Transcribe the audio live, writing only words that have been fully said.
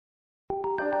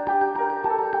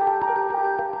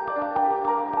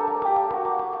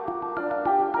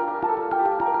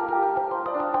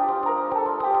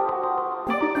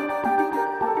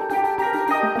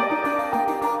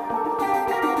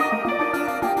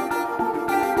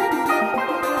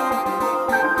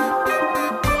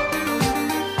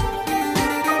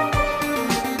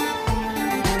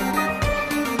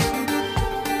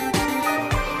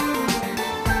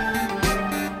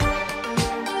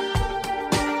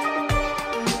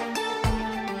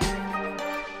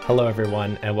Hello,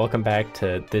 everyone, and welcome back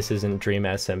to This Isn't Dream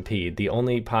SMP, the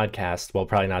only podcast, well,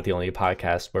 probably not the only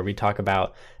podcast, where we talk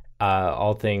about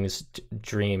all things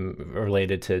Dream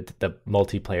related to the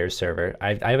multiplayer server.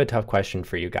 I have a tough question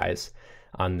for you guys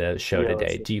on the show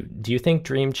today. Do you think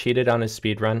Dream cheated on his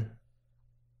speedrun?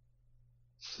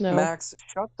 No. Max,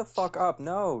 shut the fuck up.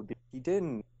 No, he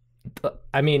didn't.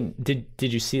 I mean, did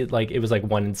you see it? Like, it was like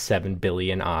 1 in 7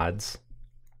 billion odds.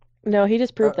 No, he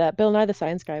just proved that. Bill Nye the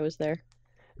Science Guy was there.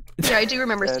 Yeah, I do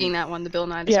remember seeing that one, the Bill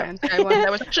Nye the Science Guy one.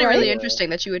 That was actually really interesting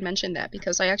that you would mention that,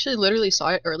 because I actually literally saw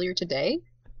it earlier today.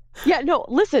 Yeah, no,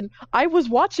 listen, I was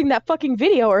watching that fucking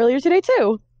video earlier today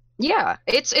too. Yeah,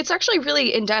 it's actually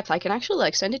really in depth. I can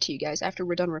actually send it to you guys after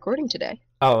we're done recording today.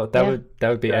 Oh, that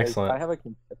would be excellent. I have a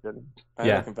confession. I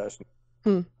have a confession.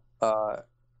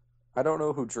 I don't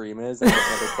know who Dream is, and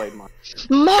I've never played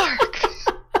Mark.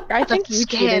 I think you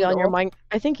cheated on your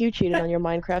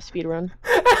Minecraft speedrun.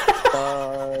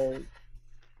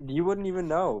 You wouldn't even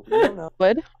know. You don't know.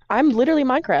 What? I'm literally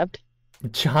Minecraft.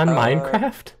 John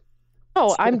Minecraft?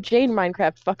 Oh, I'm Jane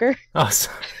Minecraft, fucker. Oh,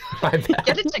 sorry. My bad.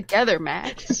 Get it together,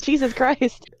 Max. Jesus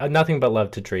Christ. Nothing but love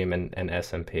to Dream and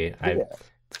SMP.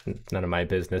 It's none of my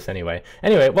business anyway.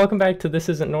 Anyway, welcome back to This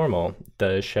Isn't Normal,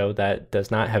 the show that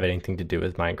does not have anything to do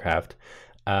with Minecraft.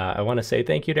 I want to say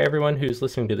thank you to everyone who's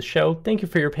listening to the show. Thank you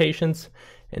for your patience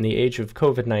in the age of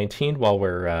COVID-19 while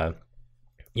we're,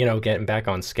 getting back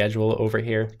on schedule over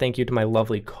here. Thank you to my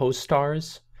lovely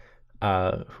co-stars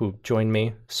who joined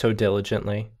me so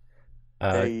diligently.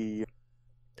 Hey.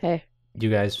 You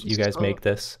guys make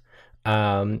this.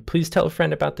 Please tell a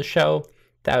friend about the show.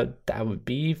 That would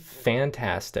be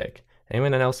fantastic.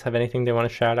 Anyone else have anything they want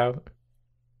to shout out?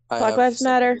 Black Lives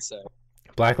Matter.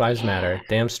 Black Lives Matter.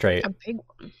 Damn straight. A big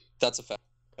one. That's a fact.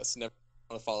 Yes, never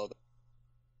want to follow that.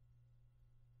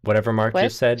 Whatever Mark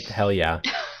just said, hell yeah.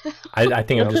 I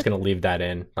think I'm just going to leave that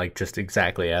in, like, just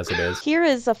exactly as it is. Here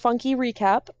is a funky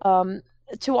recap.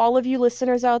 To all of you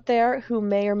listeners out there who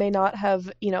may or may not have,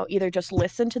 either just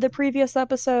listened to the previous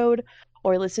episode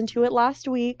or listened to it last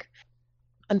week.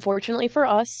 Unfortunately for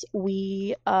us,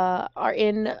 we are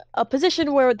in a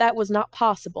position where that was not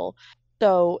possible.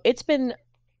 So it's been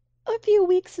a few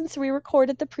weeks since we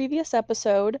recorded the previous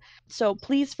episode. So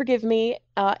please forgive me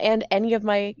and any of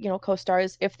my,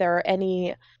 co-stars if there are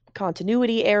any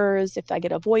continuity errors, if I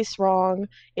get a voice wrong,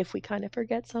 if we kind of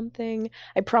forget something.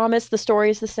 I promise the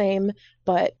story is the same,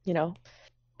 but,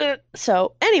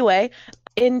 So anyway,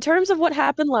 in terms of what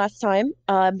happened last time,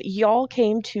 y'all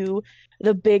came to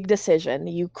the big decision.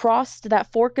 You crossed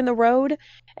that fork in the road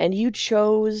and you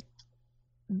chose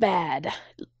bad.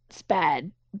 It's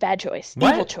bad. Bad choice.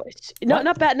 What? Evil choice. No,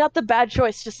 not bad. Not the bad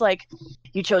choice. Just like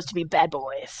you chose to be bad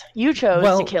boys. You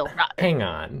chose to kill Rob. Hang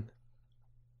on.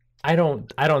 I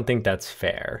don't think that's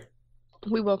fair.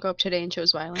 We woke up today and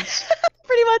chose violence.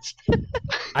 Pretty much.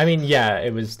 I mean, yeah,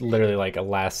 it was literally like a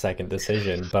last second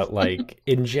decision, but like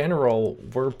in general,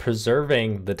 we're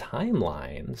preserving the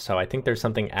timeline. So I think there's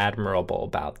something admirable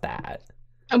about that.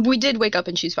 We did wake up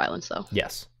and choose violence, though.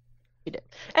 Yes. We did.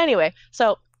 Anyway,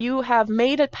 so you have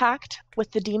made a pact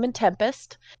with the demon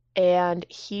Tempest, and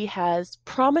he has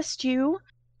promised you,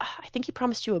 I think he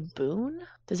promised you a boon.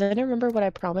 Does anyone remember what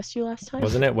I promised you last time?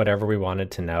 Wasn't it whatever we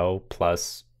wanted to know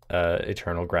plus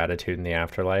eternal gratitude in the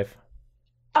afterlife?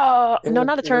 No,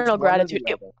 not eternal gratitude.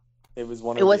 It was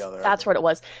one or the other. That's what it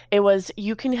was. It was,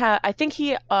 you can have, I think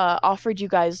he offered you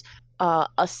guys a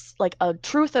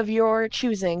truth of your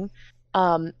choosing,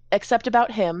 except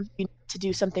about him. You need to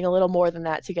do something a little more than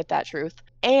that to get that truth.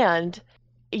 And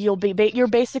you're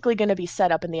basically going to be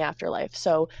set up in the afterlife.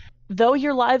 So though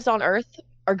your lives on Earth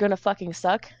are going to fucking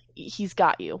suck, he's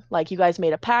got you. Like, you guys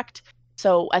made a pact.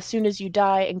 So as soon as you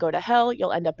die and go to hell,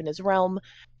 you'll end up in his realm.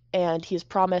 And he's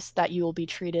promised that you will be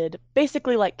treated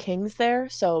basically like kings there.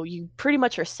 So you pretty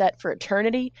much are set for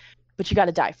eternity, but you got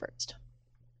to die first.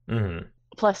 Mm-hmm.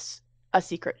 Plus a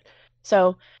secret.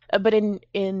 So, but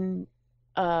in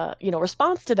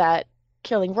response to that,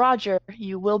 killing Roger,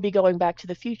 you will be going back to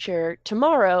the future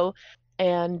tomorrow,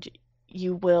 and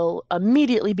you will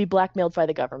immediately be blackmailed by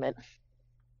the government.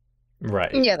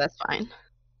 Right. Yeah, that's fine.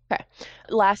 Okay.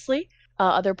 Lastly,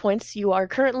 other points. You are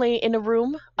currently in a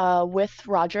room with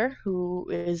Roger, who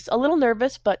is a little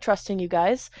nervous but trusting you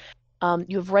guys.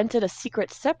 You have rented a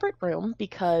secret separate room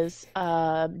because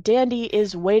Dandy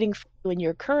is waiting for you in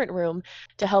your current room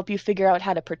to help you figure out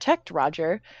how to protect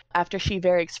Roger, after she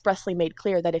very expressly made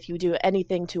clear that if you do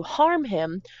anything to harm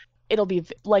him, it'll be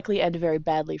likely end very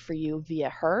badly for you via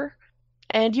her.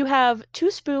 And you have 2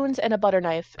 spoons and a butter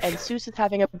knife, and Suze is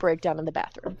having a breakdown in the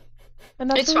bathroom. And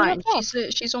that's it's fine.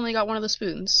 She's only got one of the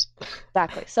spoons.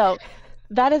 Exactly. So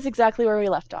that is exactly where we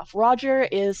left off. Roger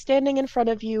is standing in front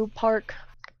of you, Park,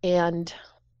 and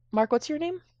Mark, what's your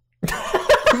name?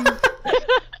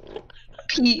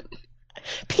 Pete.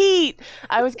 Pete!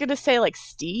 I was going to say, like,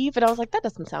 Steve, and I was like, that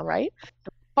doesn't sound right.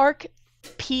 Park,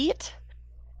 Pete.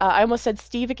 I almost said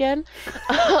Steve again.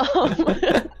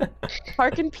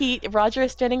 Park and Pete, Roger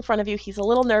is standing in front of you. He's a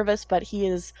little nervous, but he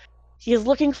is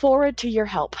looking forward to your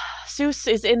help. Suze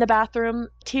is in the bathroom,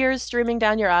 tears streaming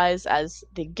down your eyes as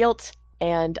the guilt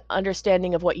and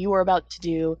understanding of what you were about to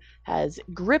do has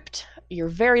gripped your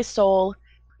very soul.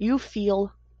 You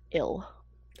feel ill.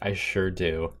 I sure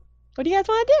do. What do you guys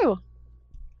want to do?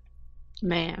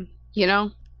 Man, you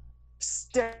know?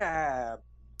 Stab!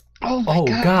 Oh my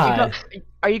God.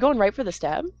 Are you going right for the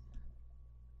stab?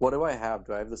 What do I have?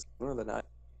 Do I have the spoon or the knife?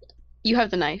 You have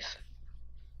the knife.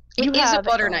 You It is a have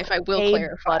butter knife, I will a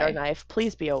clarify. butter knife.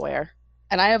 Please be aware.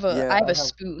 And I have a Yeah, I have-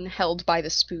 spoon held by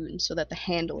the spoon so that the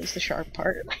handle is the sharp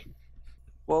part.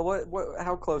 Well, what?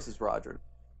 How close is Roger?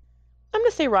 I'm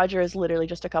going to say Roger is literally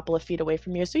just a couple of feet away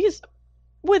from you, so he's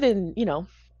within,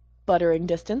 buttering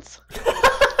distance.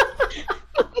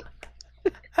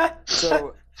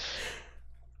 So,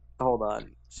 hold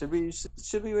on. Should we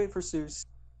wait for Suze?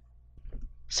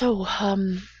 So,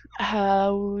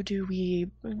 how do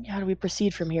we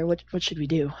proceed from here? What should we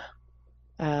do?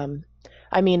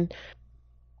 I mean,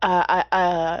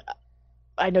 I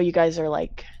know you guys are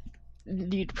like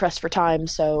pressed for time,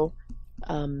 so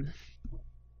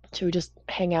should we just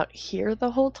hang out here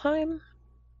the whole time?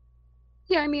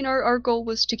 Yeah, I mean, our goal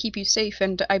was to keep you safe,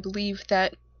 and I believe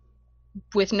that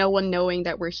with no one knowing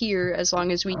that we're here, as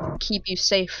long as we keep you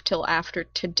safe till after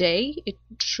today, it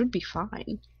should be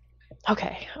fine.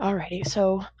 Okay, alrighty.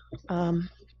 So, I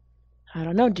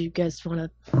don't know. Do you guys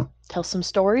want to tell some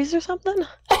stories or something?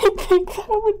 I think that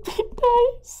would be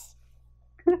nice.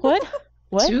 What?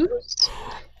 What? Suze?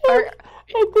 I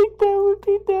think that would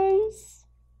be nice.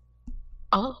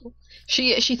 Oh,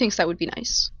 she thinks that would be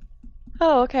nice.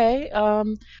 Oh, okay.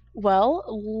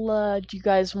 Well, do you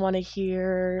guys want to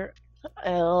hear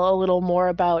a little more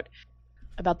about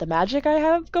the magic I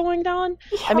have going on?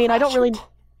 Yeah, I mean, I don't really. Roger.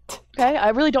 Okay, I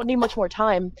really don't need much more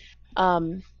time.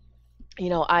 Once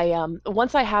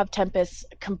I have Tempest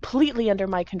completely under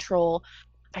my control,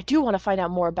 I do want to find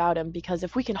out more about him, because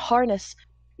if we can harness,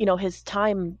 his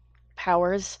time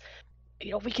powers,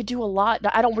 we could do a lot.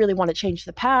 I don't really want to change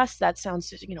the past. That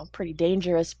sounds, pretty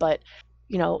dangerous, but,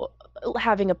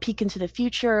 having a peek into the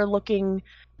future, looking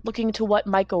to what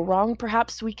might go wrong,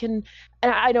 perhaps we can.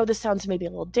 And I know this sounds maybe a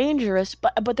little dangerous,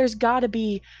 but there's got to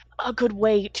be a good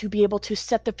way to be able to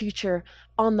set the future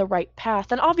on the right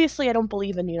path. And obviously I don't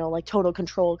believe in like total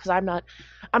control, because I'm not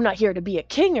here to be a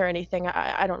king or anything.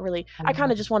 I don't really. I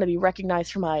kind of just want to be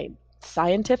recognized for my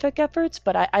scientific efforts,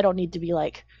 but I don't need to be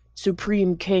like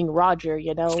Supreme King Roger,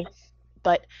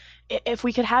 But if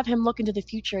we could have him look into the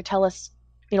future, tell us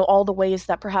all the ways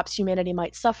that perhaps humanity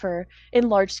might suffer in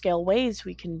large scale ways,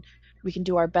 we can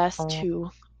do our best to.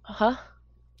 Huh?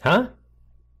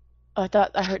 I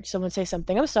thought I heard someone say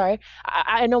something. I'm sorry.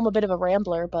 I know I'm a bit of a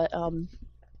rambler, but are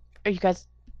you guys?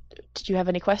 Did you have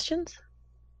any questions?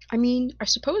 I mean, I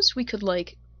suppose we could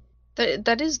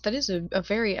that is a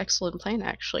very excellent plan,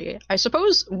 actually. I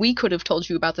suppose we could have told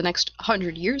you about the next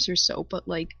 100 years or so, but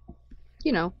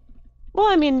Well,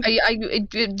 I mean,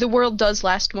 the world does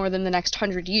last more than the next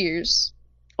 100 years.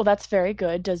 Well, that's very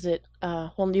good. Does it?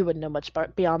 Well, you wouldn't know much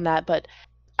beyond that, but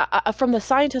from the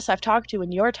scientists I've talked to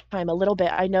in your time a little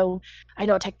bit, I know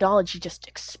technology just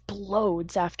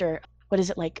explodes after, what is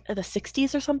it, like the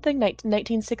 60s or something?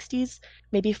 1960s,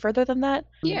 maybe further than that?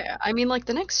 Yeah, I mean,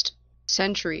 the next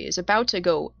century is about to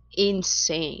go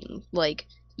insane.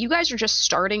 You guys are just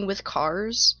starting with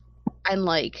cars, and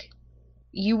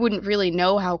you wouldn't really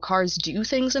know how cars do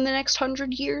things in the next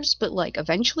 100 years, but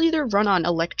eventually they're run on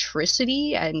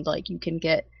electricity, and you can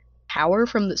get power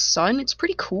from the sun. It's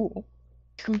pretty cool.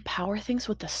 You can power things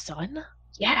with the sun?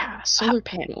 Yeah, solar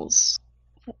panels.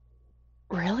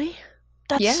 Really?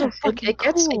 That's so fucking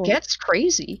cool. It gets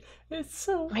crazy. It's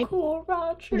so cool,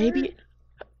 Roger. Maybe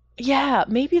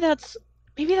that's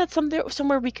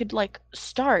somewhere we could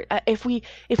start. If we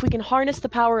can harness the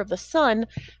power of the sun,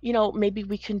 maybe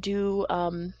we can do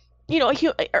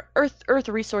Earth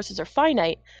resources are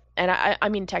finite, and I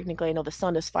mean technically I know the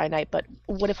sun is finite, but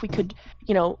what if we could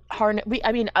harness?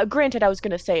 Granted, I was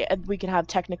going to say we can have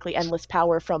technically endless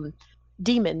power from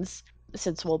demons,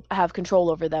 since we'll have control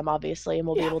over them, obviously, and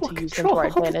we'll be able to use them to our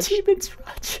advantage. Demons,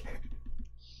 Roger.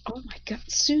 Oh my God,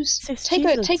 Suze,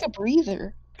 Jesus. take a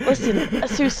breather. Listen,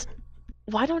 Suze,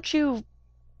 why don't you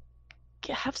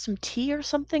have some tea or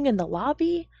something in the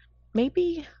lobby?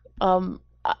 Maybe.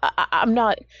 I'm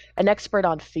not an expert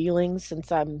on feelings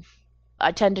since I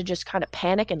tend to just kind of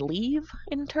panic and leave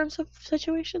in terms of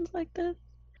situations like this.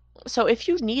 So if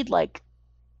you need like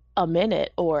a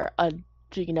minute or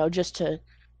just to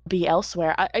be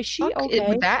elsewhere, is she okay?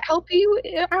 Would that help you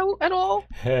out at all?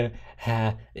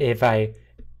 if I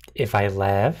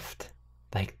left,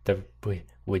 like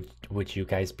would you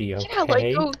guys be okay? Yeah,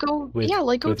 like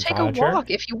go take Roger? a walk.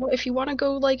 If you want to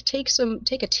go like take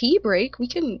a tea break, we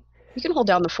can hold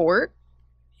down the fort.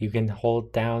 You can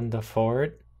hold down the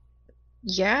fort?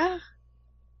 Yeah.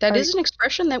 That is an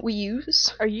expression that we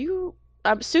use. Are you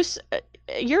Suze,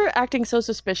 you're acting so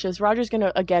suspicious. Roger's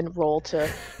gonna again roll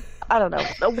to I don't know.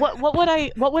 What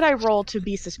would I roll to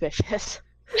be suspicious?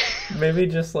 Maybe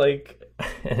just like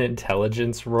an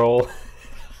intelligence roll.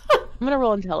 I'm gonna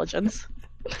roll intelligence.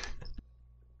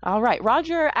 All right,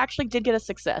 Roger actually did get a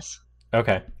success.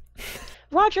 Okay.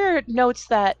 Roger notes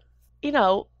that,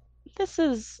 this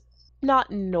is not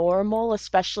normal,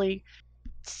 especially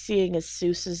seeing as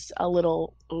Suze is a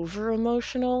little over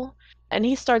emotional, and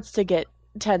he starts to get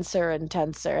tenser and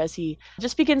tenser as he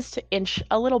just begins to inch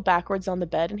a little backwards on the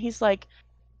bed, and he's like,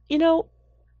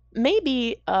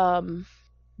 maybe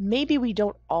we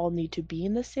don't all need to be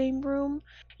in the same room.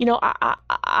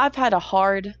 I've had a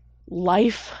hard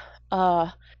life.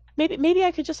 Maybe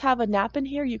I could just have a nap in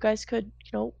here. You guys could,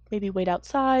 maybe wait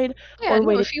outside. Yeah, or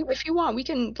wait. If you want, we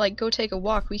can like go take a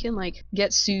walk. We can like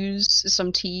get Suze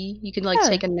some tea. You can like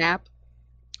take a nap.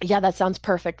 Yeah, that sounds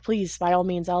perfect. Please, by all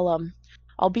means, I'll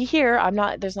be here.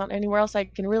 There's not anywhere else I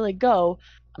can really go.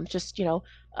 I'm just,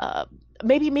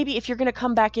 maybe if you're gonna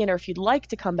come back in, or if you'd like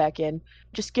to come back in,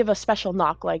 just give a special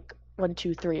knock, like 1,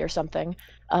 2, 3 or something,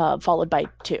 followed by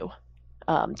 2,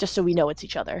 just so we know it's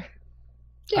each other.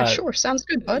 Yeah, sure. Sounds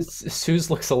good, bud. Suze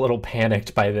looks a little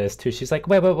panicked by this too. She's like,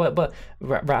 "Wait,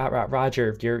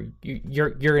 Roger,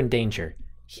 you're in danger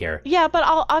here." Yeah, but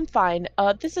I'm fine.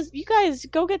 You guys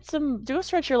go do a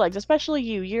stretch your legs, especially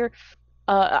you. You're,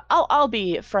 I'll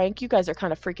be frank. You guys are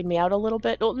kind of freaking me out a little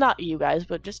bit. Well, not you guys,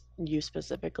 but just you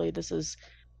specifically. This is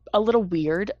a little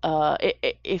weird.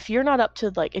 If you're not up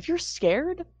to if you're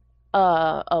scared,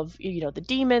 of the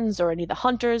demons or any of the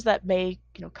hunters that may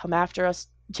come after us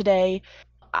today.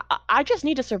 I just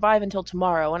need to survive until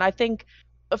tomorrow, and I think,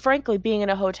 frankly, being in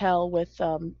a hotel with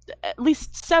at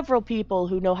least several people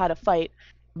who know how to fight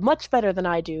much better than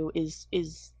I do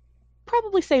is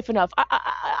probably safe enough.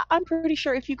 I'm pretty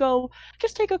sure if you go,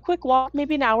 just take a quick walk,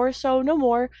 maybe an hour or so, no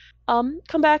more. Come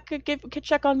back,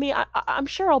 check on me. I'm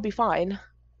sure I'll be fine.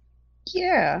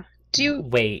 Yeah. Do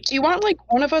you want like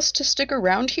one of us to stick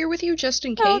around here with you just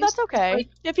in case? No, that's okay.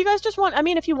 If you guys just want,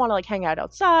 if you want to like hang out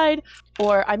outside,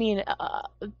 or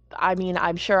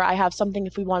I'm sure I have something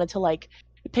if we wanted to like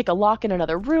pick a lock in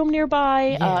another room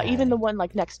nearby, even the one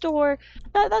like next door.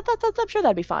 That's I'm sure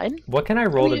that'd be fine. What can I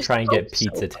roll to try and get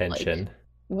Pete's attention?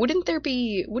 Wouldn't there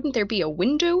be a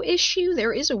window issue?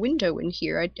 There is a window in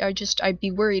here. I'd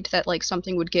be worried that like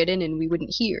something would get in and we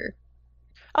wouldn't hear.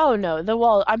 Oh no, the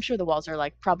wall. I'm sure the walls are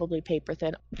like probably paper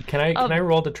thin. Can I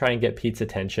roll to try and get Pete's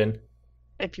attention?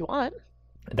 If you want.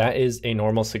 That is a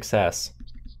normal success.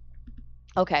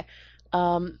 Okay.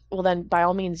 Well then, by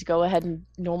all means, go ahead and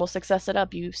normal success it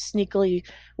up. You sneakily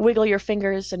wiggle your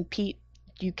fingers, and Pete,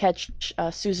 you catch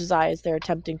Suze's eye as they're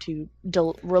attempting to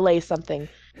relay something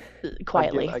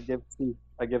quietly. I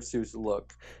give Suze a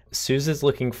look. Suze is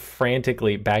looking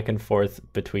frantically back and forth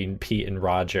between Pete and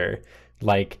Roger,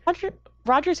 like.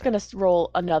 Roger's gonna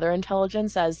roll another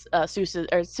intelligence as Suze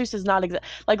is not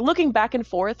like looking back and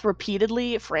forth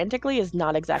repeatedly, frantically is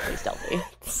not exactly stealthy.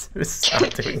 Suze is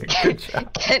not doing a good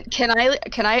job. Can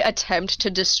I attempt to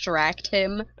distract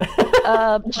him?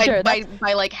 Sure.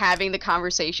 By like having the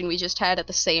conversation we just had at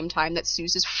the same time that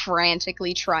Suze is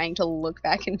frantically trying to look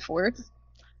back and forth.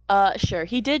 Sure.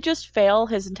 He did just fail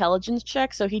his intelligence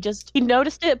check, so he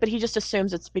noticed it, but he just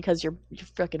assumes it's because you're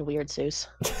freaking weird, Suze.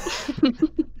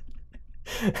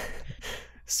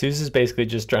 Suze is basically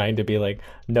just trying to be like,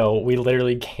 no, we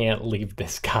literally can't leave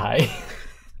this guy.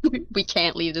 We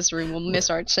can't leave this room. We'll miss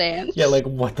our chance. Yeah, like,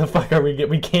 what the fuck are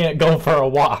we can't go for a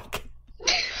walk.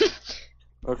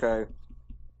 Okay.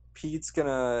 Pete's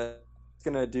gonna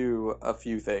do a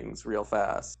few things real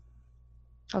fast.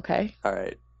 Okay.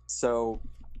 Alright. So,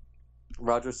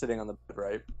 Roger's sitting on the bed,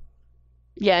 right?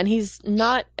 Yeah, and he's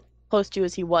not close to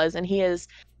as he was, and he is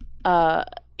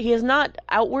not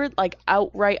outright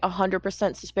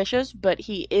 100% suspicious, but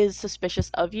he is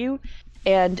suspicious of you,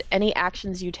 and any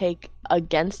actions you take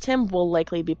against him will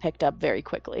likely be picked up very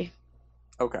quickly.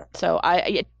 Okay. So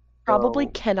you probably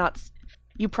can't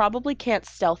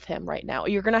stealth him right now.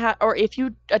 You're gonna have, or if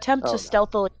you attempt to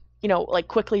stealthily like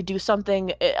quickly do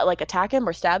something, like attack him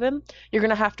or stab him, you're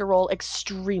gonna have to roll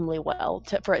extremely well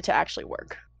for it to actually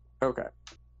work. Okay.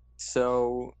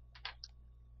 So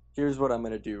here's what I'm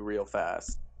gonna do real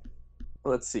fast.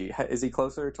 Let's see. Is he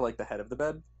closer to like the head of the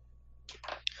bed?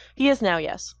 He is now,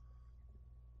 yes.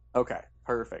 Okay.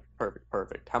 Perfect.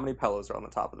 How many pillows are on the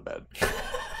top of the bed?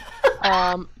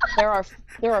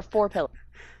 There are 4 pillows.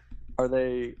 Are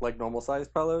they like normal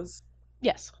sized pillows?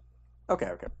 Yes. Okay.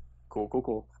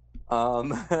 Cool. I'm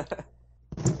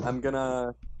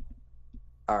gonna.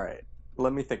 All right.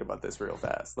 Let me think about this real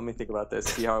fast.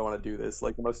 See how I want to do this,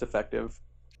 like the most effective.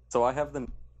 So I have the.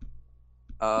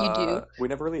 You do. We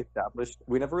never really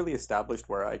established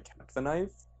where I kept the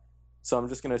knife, so I'm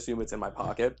just gonna assume it's in my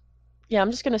pocket. Yeah,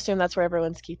 I'm just gonna assume that's where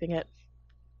everyone's keeping it.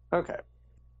 Okay.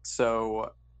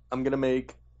 So I'm gonna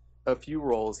make a few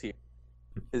rolls here.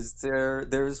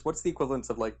 There's what's the equivalence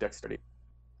of like dexterity?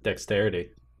 Dexterity.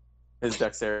 Is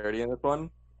dexterity in this one?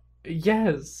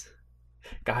 Yes.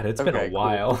 God, it's been a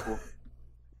while. Cool.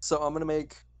 So I'm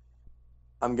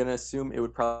gonna assume it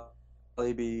would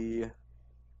probably be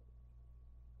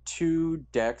 2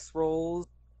 dex rolls.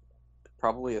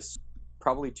 Probably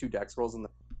 2 dex rolls in the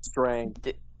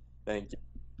strength. Thank you.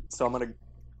 So I'm gonna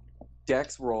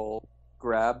dex roll,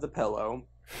 grab the pillow.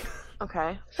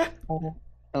 Okay.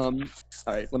 All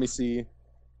right, let me see.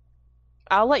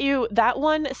 I'll let you, that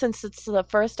one, since it's the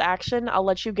first action, I'll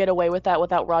let you get away with that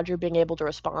without Roger being able to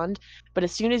respond. But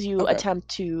as soon as you attempt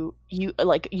to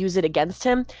use it against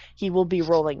him, he will be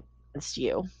rolling against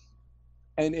you.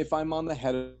 And if I'm on the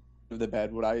head of the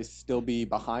bed, would I still be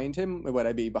behind him? Would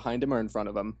I be behind him or in front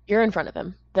of him? You're in front of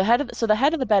him. The head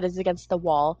of the bed is against the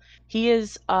wall. He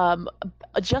is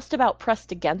just about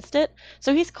pressed against it,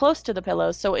 so he's close to the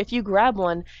pillows. So if you grab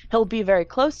one, he'll be very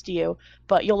close to you,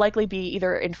 but you'll likely be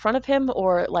either in front of him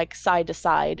or like side to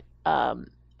side,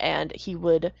 and he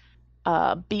would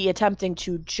be attempting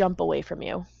to jump away from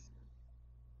you.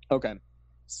 Okay.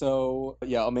 So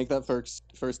yeah, I'll make that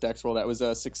first dex roll. That was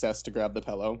a success to grab the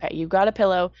pillow. Okay, you got a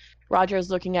pillow. Roger is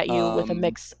looking at you with a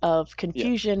mix of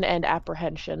confusion and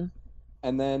apprehension.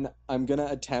 And then I'm gonna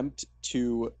attempt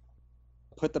to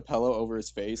put the pillow over his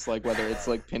face, like whether it's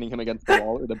like pinning him against the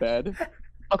wall or the bed.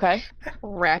 Okay.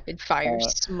 Rapid fire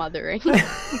smothering.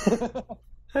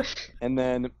 And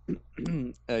then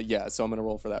so I'm gonna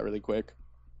roll for that really quick.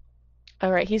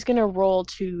 All right, he's gonna roll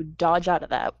to dodge out of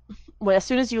that. As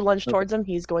soon as you lunge towards him,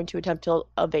 he's going to attempt to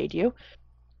evade you.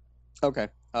 Okay.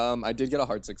 I did get a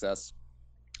hard success.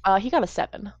 He got a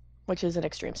 7, which is an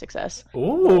extreme success.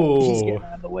 Ooh. He's getting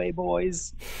out of the way,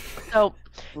 boys. So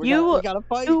we gotta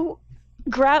fight.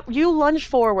 You lunge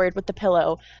forward with the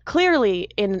pillow, clearly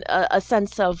in a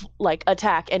sense of like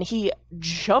attack, and he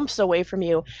jumps away from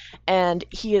you, and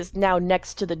he is now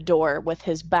next to the door with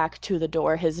his back to the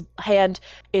door. His hand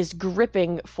is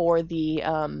gripping for the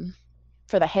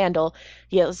handle.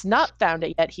 He has not found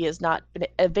it yet. He has not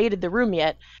evaded the room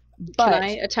yet. But can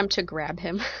I attempt to grab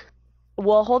him?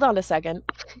 Well, hold on a second.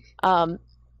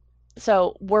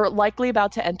 So we're likely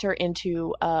about to enter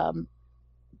into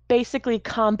basically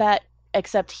combat,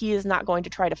 except he is not going to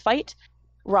try to fight.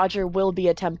 Roger will be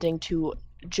attempting to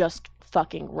just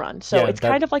fucking run. So it's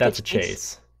kind of like that's a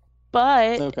chase.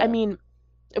 But okay. I mean,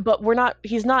 but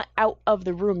he's not out of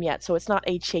the room yet, so it's not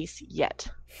a chase yet.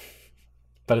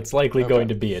 But it's likely going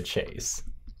to be a chase.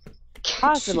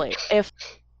 Possibly. If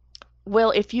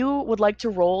you would like to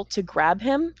roll to grab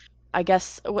him, I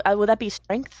guess, would that be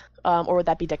strength, or would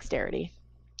that be dexterity?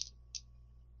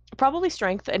 Probably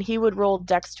strength, and he would roll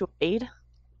dex to aid.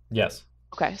 Yes.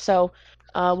 Okay, so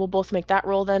we'll both make that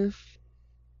roll then.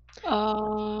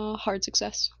 Hard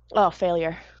success. Oh,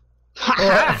 failure.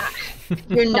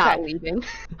 You're not leaving.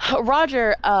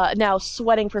 Roger, now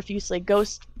sweating profusely,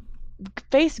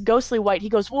 face ghostly white. He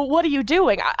goes, "Well, what are you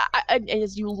doing?"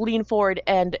 As you lean forward,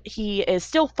 and he is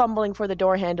still fumbling for the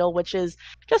door handle, which is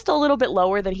just a little bit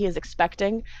lower than he is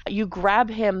expecting. You grab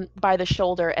him by the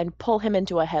shoulder and pull him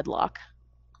into a headlock.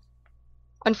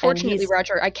 Unfortunately,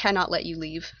 Roger, I cannot let you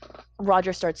leave.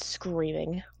 Roger starts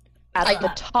screaming at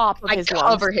the top of his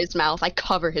lungs. I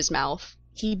cover his mouth.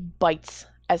 He bites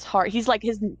as hard. He's like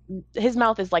his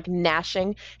mouth is like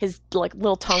gnashing. His like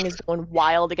little tongue is going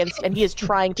wild against, and he is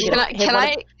trying to get.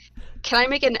 Can I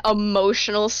make an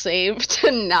emotional save to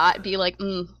not be like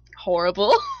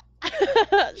horrible?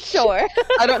 Sure.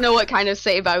 I don't know what kind of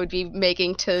save I would be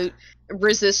making to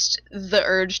resist the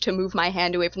urge to move my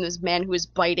hand away from this man who is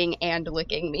biting and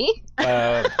licking me.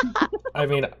 I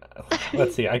mean,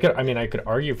 let's see. I could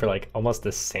argue for like almost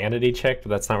a sanity check, but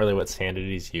that's not really what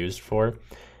sanity is used for.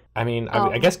 I mean,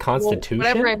 I guess Constitution.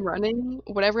 Whatever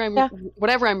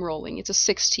I'm rolling, it's a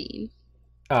 16.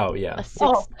 Oh yeah. A 6.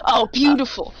 Oh,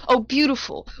 beautiful. Oh,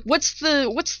 beautiful. What's the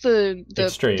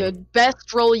Extreme. the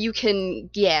best roll you can?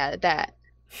 Yeah, that.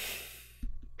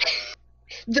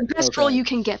 The best roll you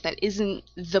can get that isn't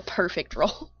the perfect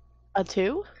roll. A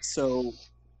 2? So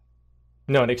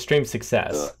No, an extreme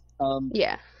success.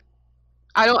 Yeah.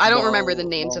 I don't remember the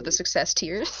names of the success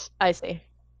tiers. I see.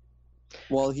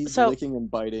 While he's licking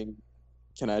and biting,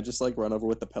 can I just like run over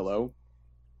with the pillow?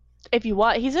 If you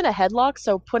want, he's in a headlock,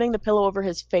 so putting the pillow over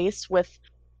his face with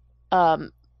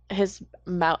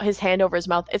his hand over his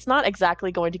mouth, it's not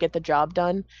exactly going to get the job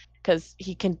done because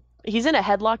he's in a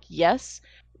headlock, yes,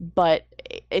 but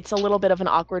it's a little bit of an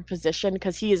awkward position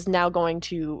because he is now going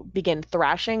to begin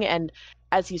thrashing, and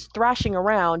as he's thrashing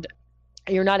around,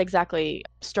 you're not exactly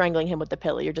strangling him with the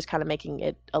pillow. You're just kind of making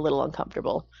it a little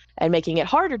uncomfortable and making it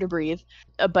harder to breathe.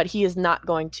 But he is not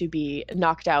going to be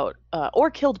knocked out or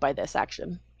killed by this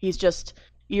action. He's just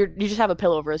you just have a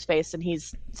pillow over his face, and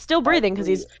he's still breathing because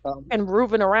he's and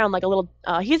roving around like a little.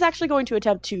 He's actually going to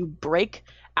attempt to break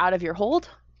out of your hold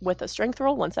with a strength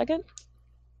roll. 1 second.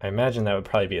 I imagine that would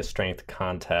probably be a strength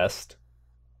contest.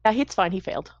 Yeah, it's fine. He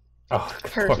failed. Oh,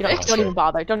 perfect. Don't even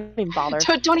bother. Don't even bother.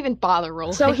 Don't even bother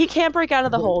rolling. So he can't break out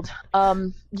of the hold.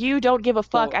 You don't give a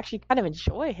fuck. Actually, kind of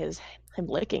enjoy him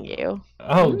licking you.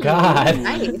 Oh God!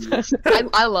 Nice.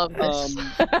 I love this.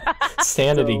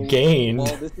 Sanity gained.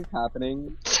 While this is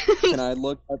happening, can I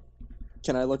look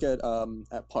at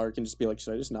Park and just be like,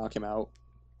 should I just knock him out?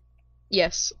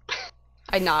 Yes.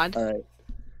 I nod. All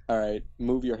right.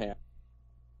 Move your hand.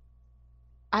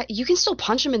 You can still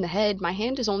punch him in the head. My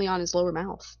hand is only on his lower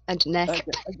mouth and neck.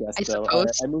 I guess I so.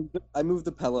 suppose. I moved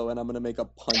the pillow, and I'm gonna make a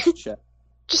punch check.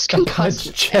 Just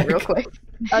punch check real quick.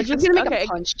 Just gonna make a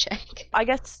punch check. I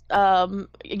guess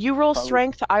you roll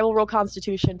strength. I will roll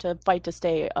Constitution to fight to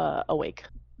stay awake.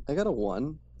 I got a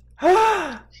 1.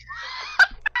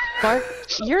 Mark,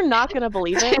 you're not gonna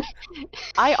believe it.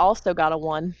 I also got a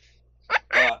 1.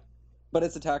 But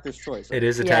it's attacker's choice. Right? It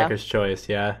is attacker's choice.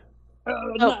 Yeah.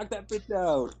 Knock that bitch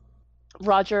out.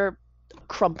 Roger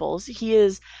crumples. He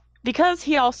is, because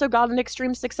he also got an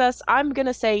extreme success, I'm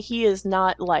gonna say he is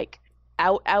not like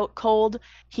out cold.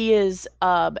 He is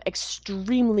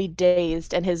extremely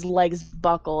dazed, and his legs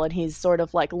buckle, and he's sort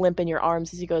of like limp in your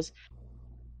arms as he goes,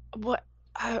 what?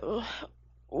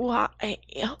 Why?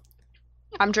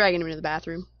 I'm dragging him into the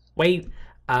bathroom. Wait,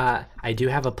 I do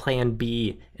have a plan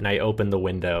B, and I open the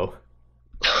window.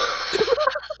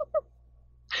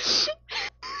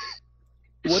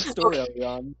 What story are we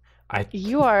on?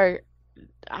 You are.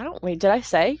 Wait, did I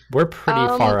say? We're pretty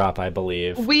far up, I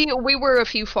believe. We were a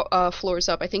few floors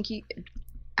up. I think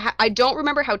I don't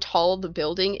remember how tall the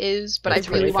building is, but I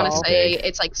really want to say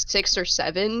it's like 6 or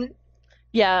 7.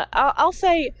 Yeah, I'll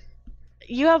say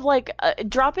you have like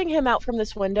dropping him out from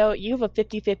this window, you have a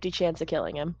 50-50 chance of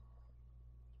killing him.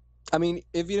 I mean,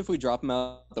 even if we drop him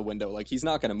out the window, like he's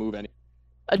not gonna move any.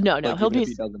 No, like, he'll be. If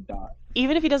he doesn't die.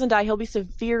 Even if he doesn't die, he'll be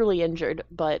severely injured,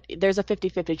 but there's a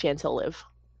 50-50 chance he'll live.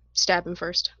 Stab him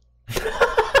first.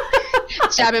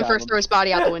 Stab him first, throw his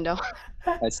body out the window.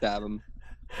 I stab him.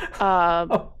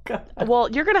 Oh, God. Well,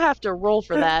 you're gonna have to roll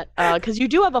for that, because you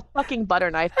do have a fucking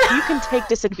butter knife. You can take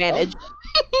disadvantage.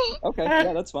 Okay,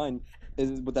 yeah, that's fine.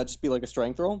 Would that just be like a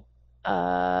strength roll?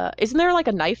 Isn't there like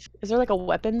a knife? Is there like a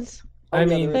weapons? I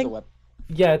mean, there is a weapon.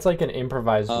 Yeah, it's like an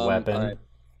improvised weapon. All right.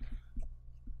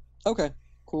 Okay.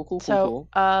 Cool. So,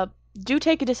 do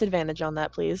take a disadvantage on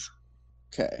that, please.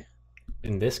 Okay.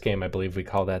 In this game, I believe we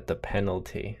call that the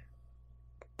penalty.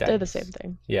 They're the same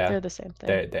thing. Yeah. They're the same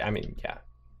thing. I mean, yeah.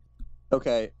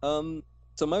 Okay. So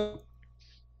my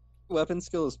weapon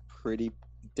skill is pretty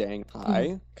dang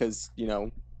high because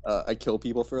I kill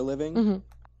people for a living,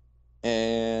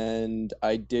 and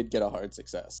I did get a hard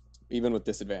success even with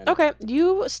disadvantage. Okay,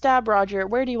 you stab Roger.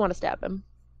 Where do you want to stab him?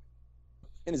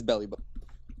 In his belly button.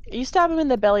 You stab him in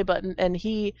the belly button, and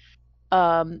he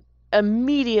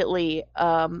immediately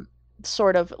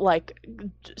sort of like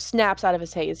snaps out of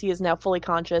his haze. He is now fully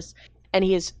conscious, and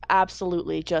he is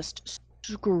absolutely just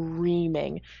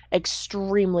screaming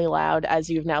extremely loud as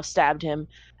you've now stabbed him.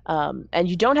 And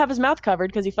you don't have his mouth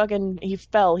covered because he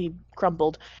fell, he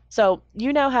crumpled. So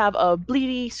you now have a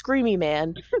bleedy, screamy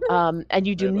man, and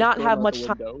you do not have much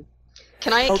time.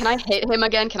 Can I hit him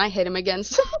again? Can I hit him again?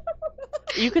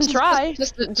 You can try.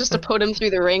 Just to put him through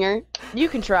the ringer. You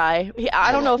can try.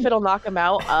 I don't know if it'll knock him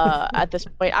out at this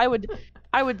point. I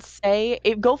would say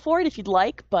go for it if you'd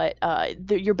like, but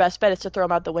your best bet is to throw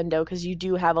him out the window because you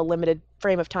do have a limited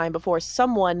frame of time before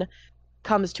someone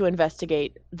comes to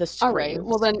investigate the screams. All right.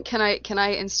 Well then, can I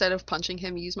instead of punching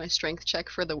him, use my strength check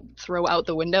for the throw out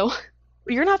the window?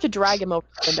 You're gonna have to drag him over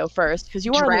the window first because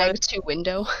you are drag to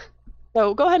window.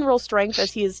 So go ahead and roll strength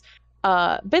as he's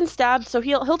been stabbed. So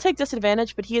he'll take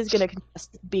disadvantage, but he is going to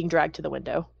contest being dragged to the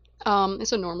window.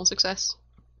 It's a normal success.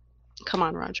 Come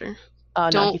on, Roger.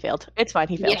 No, he failed. It's fine.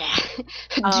 He failed.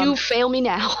 Yeah. Do fail me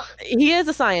now. He is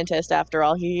a scientist after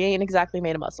all. He ain't exactly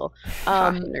made a muscle.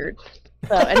 Nerd.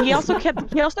 And he also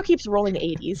keeps rolling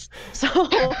 80s. So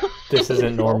this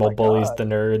isn't normal. Bullies the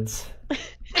nerds.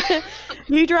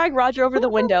 You drag Roger over the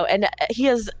window, and he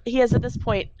has at this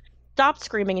point stopped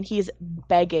screaming, and he's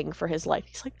begging for his life.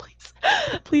 He's like,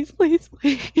 please, please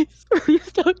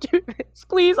don't do this.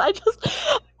 Please, I just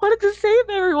wanted to save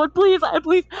everyone. Please,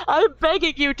 I'm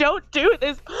begging you, don't do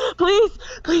this. Please.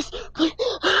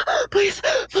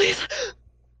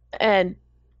 And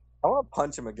I want to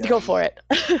punch him again. go for it.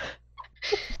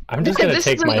 I'm just gonna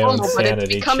take my own sanity but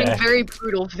it's becoming check. very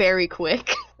brutal very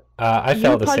quick. I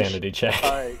failed a sanity check.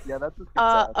 Alright, yeah, that's a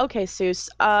success. Okay, Suze.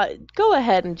 Go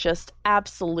ahead and just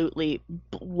absolutely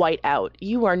white out.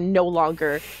 You are no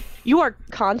longer. You are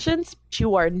conscious, but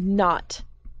you are not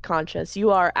conscious.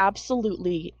 You are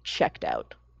absolutely checked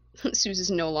out. Suze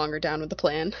is no longer down with the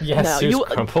plan. Yes, No, Suze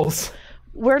crumples.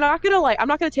 We're not gonna I'm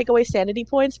not gonna take away sanity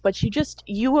points, but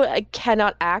you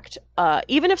cannot act.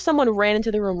 Even if someone ran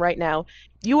into the room right now,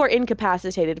 you are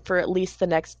incapacitated for at least the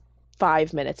next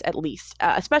 5 minutes, at least,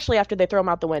 especially after they throw him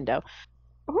out the window.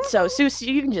 So Suze,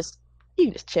 you can just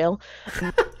chill.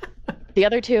 The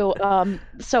other two,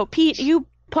 so Pete, you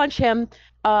punch him.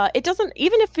 It doesn't,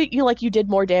 even if you did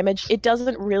more damage, it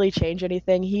doesn't really change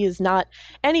anything. He is not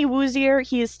any woozier.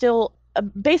 He is still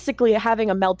basically having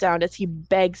a meltdown as he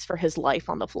begs for his life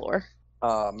on the floor.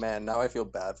 Oh man, now I feel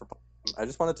bad for him. I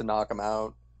just wanted to knock him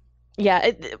out.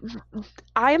 Yeah,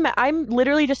 I'm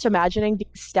literally just imagining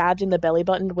being stabbed in the belly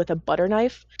button with a butter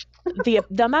knife. The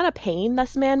amount of pain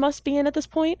this man must be in at this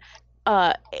point,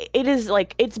 it is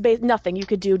like nothing you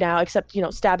could do now except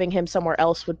stabbing him somewhere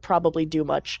else would probably do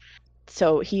much.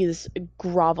 So he's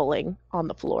groveling on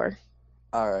the floor.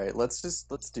 All right, let's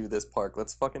do this, Park.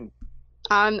 Let's fucking.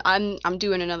 I'm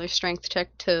doing another strength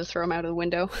check to throw him out of the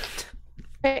window.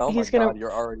 Oh my God,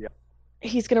 you're already.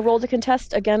 He's gonna roll to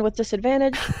contest again with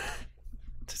disadvantage.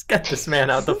 Just get this man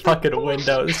out the fucking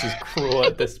window. This is cruel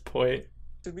at this point.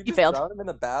 Did we He just failed. drown him in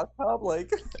a bathtub?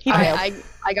 Like. He failed.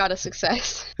 I got a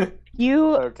success.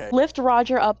 You lift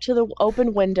Roger up to the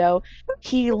open window.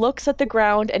 He looks at the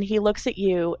ground and he looks at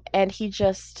you, and he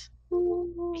just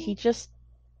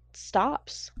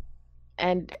stops.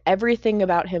 And everything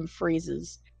about him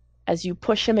freezes as you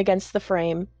push him against the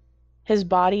frame. His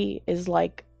body is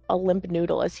like a limp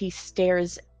noodle as he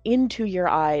stares into your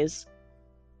eyes.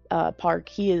 Park,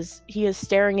 he is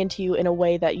staring into you in a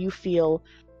way that you feel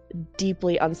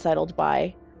deeply unsettled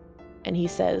by, and he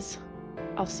says,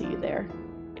 "I'll see you there,"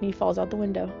 and he falls out the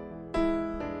window.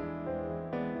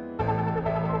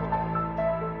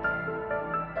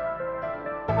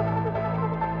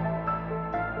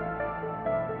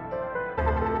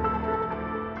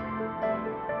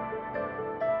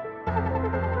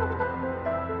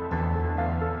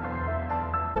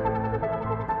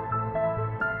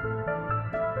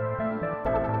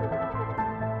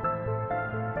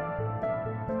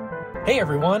 Hey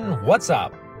everyone, what's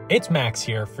up? It's Max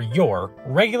here for your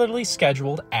regularly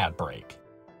scheduled ad break.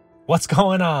 What's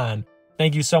going on?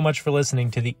 Thank you so much for listening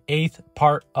to the 8th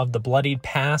part of the Bloodied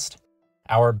Past,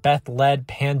 our Beth-led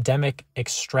pandemic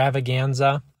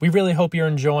extravaganza. We really hope you're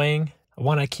enjoying. I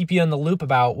want to keep you in the loop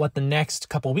about what the next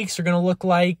couple weeks are going to look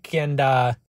like and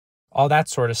all that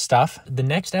sort of stuff. The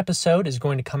next episode is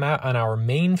going to come out on our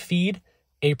main feed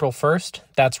April 1st.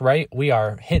 That's right, we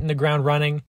are hitting the ground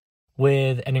running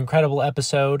with an incredible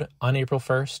episode on April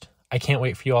 1st. I can't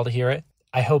wait for you all to hear it.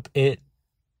 I hope it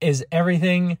is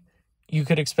everything you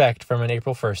could expect from an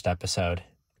April 1st episode.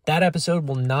 That episode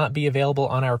will not be available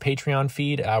on our Patreon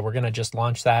feed. We're going to just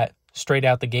launch that straight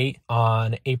out the gate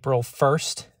on April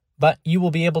 1st. But you will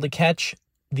be able to catch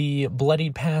the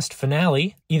Bloodied Past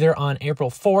finale either on April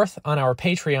 4th on our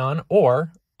Patreon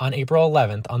or on April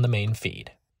 11th on the main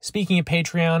feed. Speaking of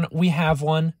Patreon, we have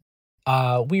one.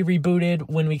 We rebooted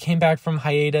when we came back from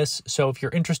hiatus, so if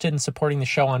you're interested in supporting the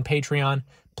show on Patreon,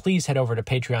 please head over to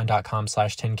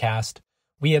patreon.com/tincast.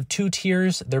 We have 2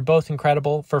 tiers. They're both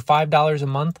incredible. For $5 a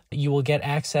month, you will get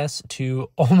access to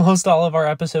almost all of our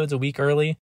episodes a week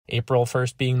early, April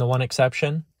 1st being the one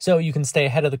exception. So you can stay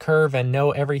ahead of the curve and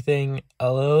know everything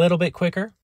a little bit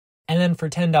quicker. And then for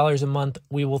 $10 a month,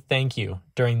 we will thank you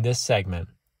during this segment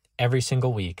every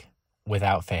single week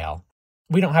without fail.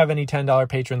 We don't have any $10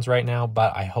 patrons right now,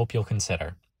 but I hope you'll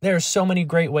consider. There are so many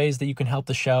great ways that you can help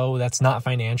the show that's not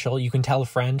financial. You can tell a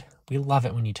friend. We love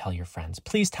it when you tell your friends.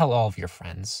 Please tell all of your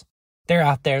friends. They're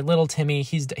out there. Little Timmy,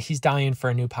 he's dying for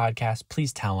a new podcast.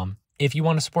 Please tell him. If you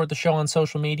want to support the show on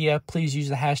social media, please use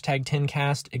the hashtag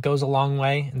TinCast. It goes a long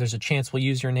way, and there's a chance we'll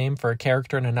use your name for a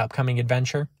character in an upcoming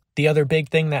adventure. The other big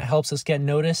thing that helps us get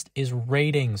noticed is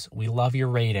ratings. We love your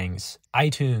ratings.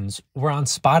 iTunes, we're on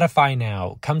Spotify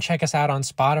now. Come check us out on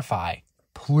Spotify,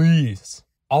 please.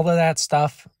 All of that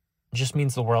stuff just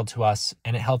means the world to us,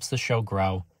 and it helps the show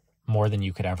grow more than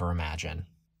you could ever imagine.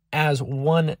 As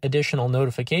one additional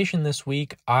notification this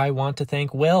week, I want to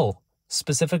thank Will,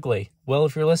 specifically. Will,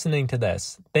 if you're listening to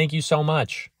this, thank you so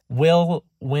much. Will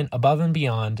went above and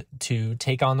beyond to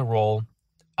take on the role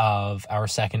of our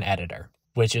second editor,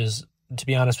 which is, to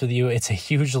be honest with you, it's a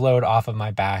huge load off of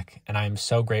my back, and I'm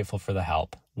so grateful for the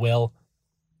help. Will,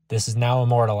 this is now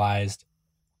immortalized.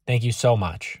 Thank you so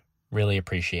much. Really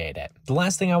appreciate it. The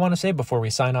last thing I want to say before we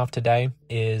sign off today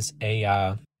is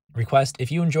a request. If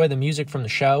you enjoy the music from the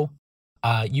show,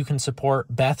 you can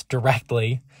support Beth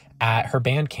directly at her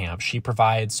Bandcamp. She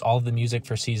provides all of the music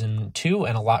for season 2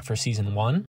 and a lot for season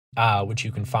 1, which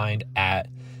you can find at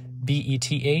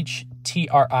BETHTRIPP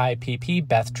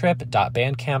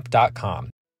BethTrip.bandcamp.com.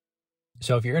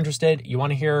 So if you're interested, you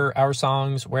want to hear our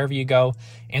songs wherever you go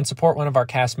and support one of our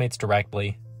castmates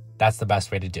directly, that's the best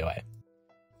way to do it.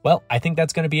 Well, I think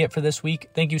that's going to be it for this week.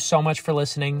 Thank you so much for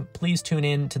listening. Please tune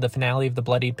in to the finale of The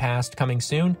Bloodied Past coming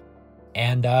soon.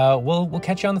 And we'll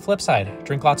catch you on the flip side.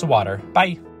 Drink lots of water.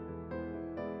 Bye.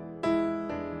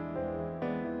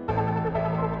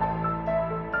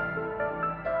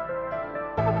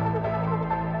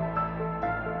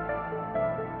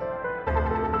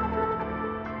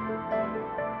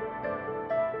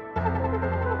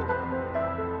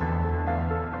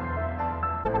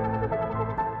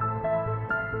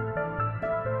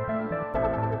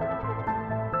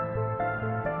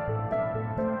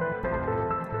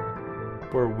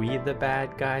 Were we the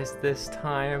bad guys this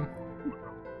time?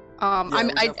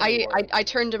 I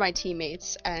turn to my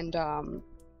teammates and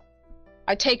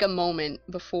I take a moment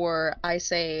before I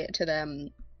say to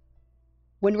them,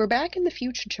 when we're back in the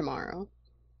future tomorrow,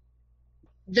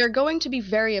 they're going to be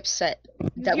very upset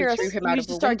that we threw him out of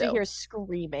the window. You start to hear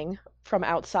screaming from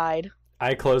outside.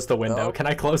 I closed the window. No. Can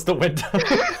I close the window?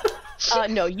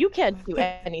 No, you can't do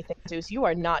anything, Suze. You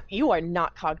are not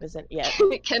cognizant yet.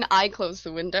 Can I close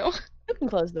the window? You can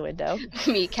close the window.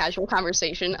 Me, casual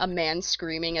conversation, a man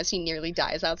screaming as he nearly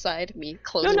dies outside, me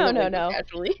closing the window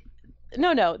casually.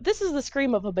 No, this is the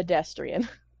scream of a pedestrian.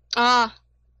 I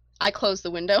close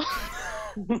the window.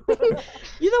 The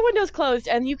window's closed,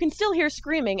 and you can still hear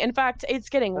screaming. In fact, it's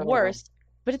getting worse,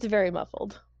 but it's very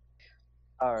muffled.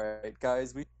 Alright,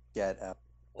 guys, we get out.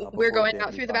 We're going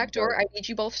out through the back door. I need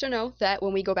you both to know that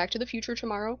when we go back to the future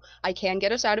tomorrow, I can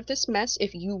get us out of this mess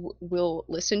if you will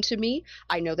listen to me.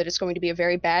 I know that it's going to be a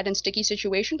very bad and sticky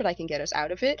situation, but I can get us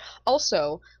out of it.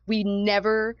 Also, we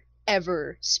never,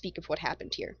 ever speak of what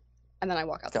happened here. And then I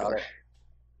walk out the door.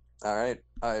 Alright.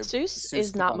 Suze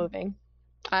is not moving.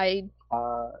 Let's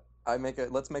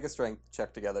make a strength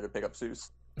check together to pick up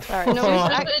Suze. All right. No,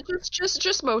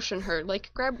 just motion her.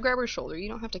 Like grab her shoulder. You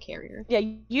don't have to carry her.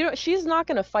 Yeah, she's not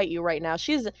gonna fight you right now.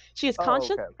 She is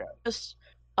conscious. Okay. Just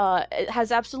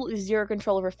has absolutely zero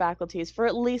control of her faculties for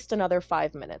at least another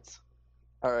 5 minutes.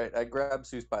 All right, I grab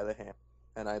Suze by the hand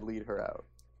and I lead her out.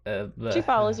 She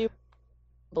follows you,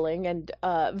 and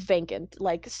vacant.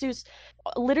 Like Suze,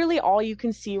 literally all you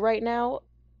can see right now,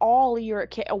 all you're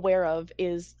aware of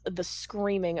is the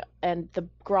screaming and the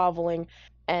groveling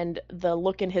and the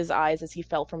look in his eyes as he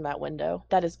fell from that window.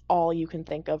 That is all you can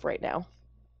think of right now.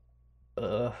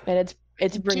 And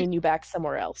it's bringing you back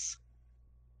somewhere else.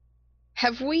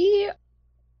 Have we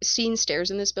seen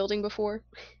stairs in this building before?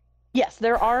 Yes,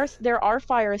 there are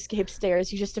fire escape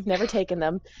stairs. You just have never taken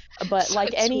them. But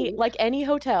like any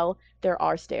hotel, there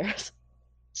are stairs.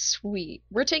 Sweet.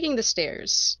 We're taking the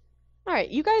stairs. All right,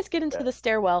 you guys get into the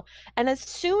stairwell, and as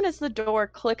soon as the door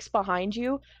clicks behind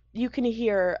you, you can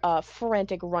hear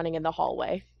frantic running in the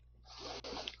hallway.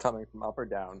 Coming from up or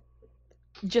down?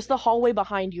 Just the hallway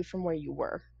behind you from where you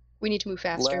were. We need to move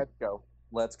faster.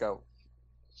 Let's go.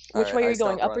 Which way are you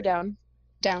going, up or down?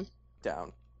 Down.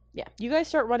 Down. Yeah, you guys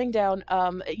start running down.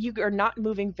 You are not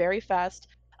moving very fast.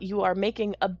 You are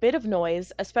making a bit of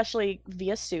noise, especially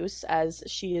via Suze, as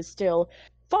she is still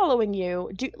following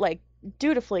you,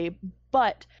 dutifully.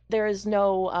 But there is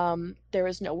no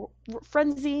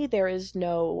frenzy. There is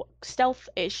no stealth.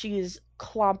 She's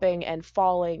clomping and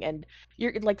falling, and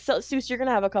you're like, Suze, you're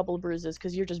gonna have a couple of bruises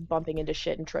because you're just bumping into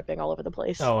shit and tripping all over the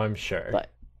place. Oh, I'm sure.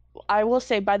 But I will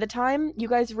say, by the time you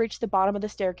guys reach the bottom of the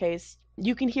staircase,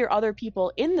 you can hear other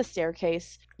people in the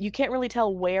staircase. You can't really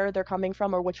tell where they're coming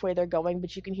from or which way they're going,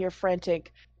 but you can hear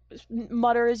frantic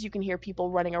mutters. You can hear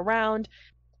people running around.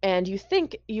 and you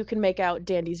think you can make out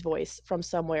Dandy's voice from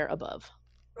somewhere above.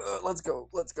 Let's go.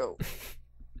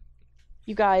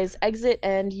 You guys exit,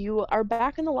 and you are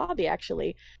back in the lobby,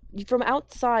 actually. From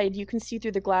outside, you can see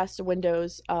through the glass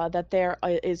windows that there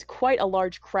is quite a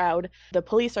large crowd. The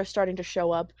police are starting to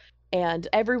show up, and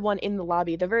everyone in the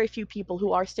lobby, the very few people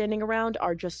who are standing around,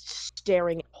 are just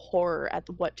staring in horror at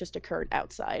what just occurred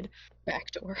outside.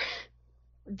 Back door.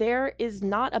 There is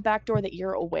not a back door that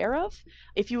you're aware of.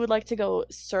 If you would like to go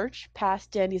search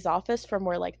past Dandy's office from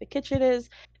where like the kitchen is,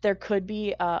 there could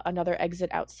be another exit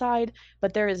outside,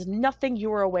 but there is nothing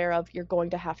you are aware of. You're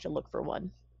going to have to look for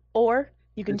one, or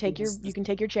you can take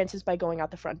your chances by going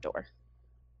out the front door.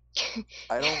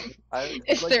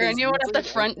 Is there anyone at the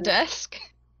front desk?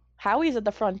 Howie's at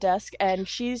the front desk, and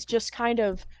she's just kind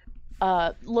of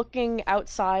looking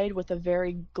outside with a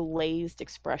very glazed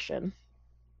expression.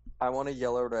 I want to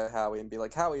yell over to Howie and be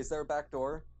like, Howie, is there a back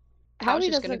door? Howie's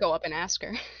just gonna go up and ask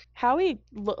her. Howie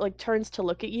turns to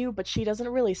look at you, but she doesn't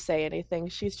really say anything.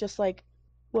 She's just like,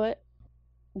 what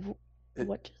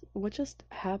just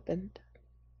happened?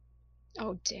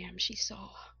 Oh damn, she saw.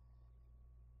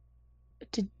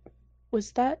 Did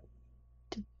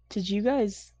you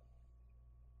guys?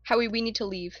 Howie, we need to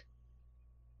leave.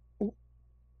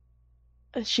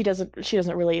 She doesn't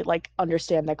really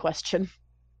understand that question.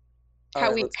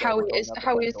 Howie,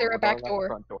 is there a back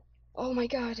door? Oh my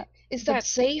god, is that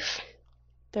safe?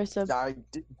 There's a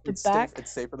it's back. Safe.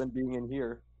 It's safer than being in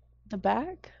here. The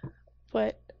back?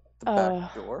 What? The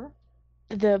back door?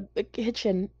 The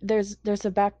kitchen. There's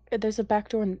a back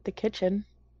door in the kitchen.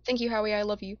 Thank you, Howie. I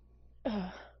love you.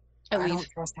 I don't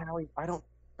trust Howie. I don't.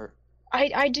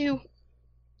 I do.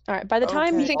 All right. By the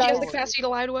time you think he has the capacity to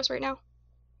lie to us right now?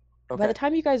 Okay. By the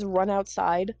time you guys run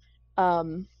outside,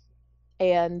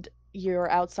 and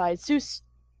you're outside, Suze,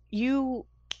 you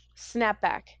snap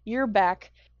back. You're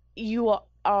back. You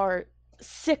are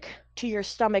sick to your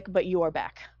stomach, but you are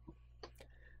back.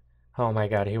 Oh my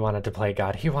god, he wanted to play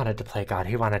God. He wanted to play God.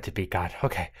 He wanted to be God.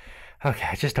 Okay,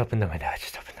 I just opened the window.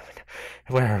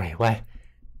 Where are we? What?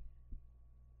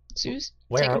 Suze,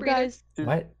 where are you guys?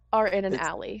 What? Are in an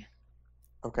alley.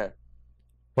 Okay.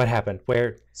 What happened?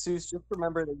 Where? Suze, just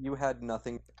remember that you had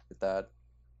nothing with that.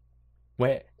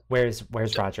 Where's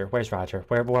Roger? Where's Roger?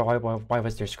 Why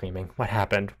was there screaming? What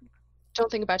happened? Don't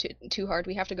think about it too hard.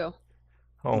 We have to go.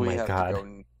 Oh my god.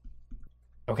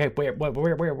 Okay, where do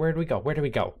we go? Where do we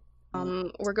go?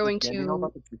 We're going to. Do you know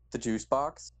about the juice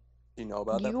box? Do you know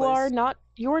about that place?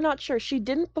 You are not sure. She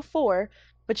didn't before,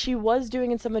 but she was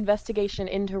doing some investigation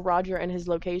into Roger and his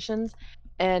locations,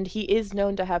 and he is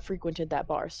known to have frequented that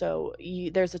bar. So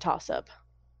there's a toss-up.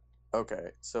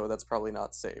 Okay, so that's probably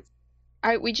not safe.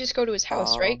 We just go to his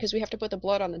house, right? Because we have to put the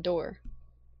blood on the door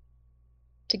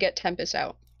to get Tempest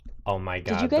out. Oh my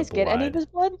god. Did you guys get any of his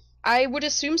blood? I would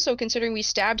assume so, considering we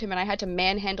stabbed him and I had to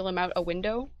manhandle him out a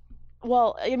window.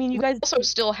 Well, I mean, you guys also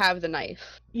still have the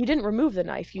knife. You didn't remove the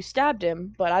knife. You stabbed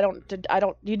him, but I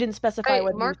don't. You didn't specify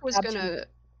what. Mark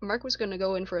was gonna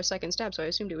go in for a second stab, so I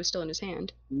assumed it was still in his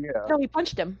hand. Yeah. No, he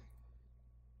punched him.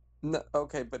 No,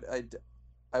 okay, but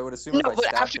I would assume. No,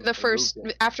 but after the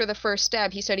first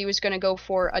stab, he said he was gonna go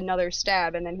for another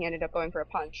stab, and then he ended up going for a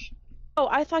punch. Oh,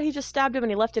 I thought he just stabbed him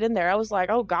and he left it in there. I was like,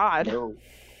 oh god. No.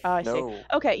 I see.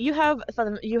 Okay, you have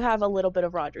a little bit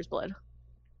of Roger's blood.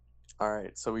 All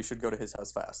right, so we should go to his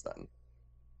house fast then.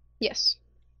 Yes.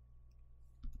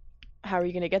 How are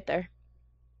you gonna get there?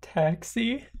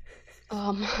 Taxi.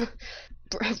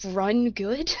 Run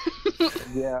good.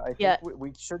 Yeah, I think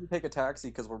we shouldn't take a taxi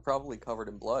because we're probably covered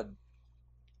in blood.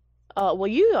 Well,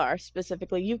 you are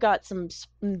specifically. You've got some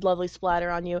lovely splatter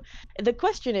on you. The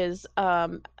question is,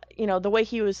 the way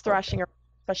he was thrashing her,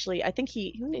 especially, I think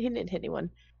he didn't hit anyone.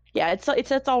 Yeah,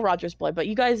 it's all Roger's blood, but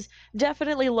you guys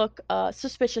definitely look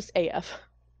suspicious AF.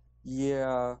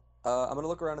 Yeah, I'm gonna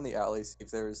look around in the alley, see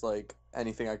if there's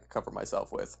anything I could cover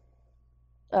myself with.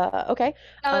 Okay.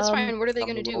 No, that's fine. What are they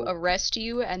gonna do? Arrest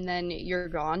you and then you're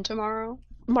gone tomorrow?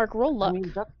 Mark, roll luck.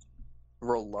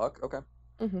 Roll luck. Okay.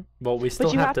 Mm-hmm. Well, we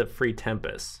still have to free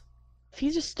Tempest. If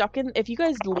he's just stuck in, if you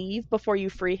guys leave before you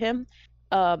free him,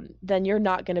 then you're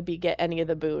not gonna get any of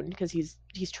the boon because he's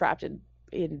trapped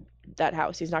in that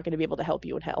house. He's not gonna be able to help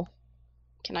you in hell.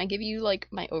 Can I give you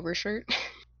my overshirt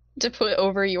to put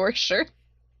over your shirt?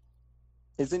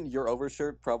 Isn't your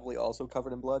overshirt probably also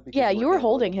covered in blood? Yeah, you were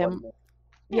holding him.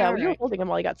 Yeah, you were holding him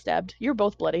while he got stabbed. You're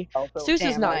both bloody. Suze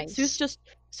is not. Nice.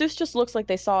 Suze just looks like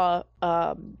they saw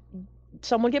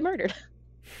someone get murdered.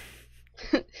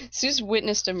 Suze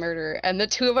witnessed a murder, and the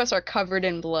two of us are covered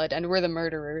in blood, and we're the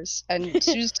murderers. And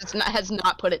Suze has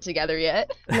not put it together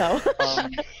yet. No.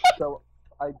 So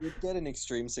I did get an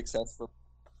extreme success for.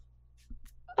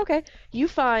 Okay, you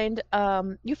find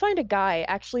a guy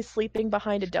actually sleeping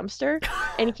behind a dumpster,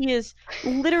 and he is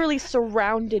literally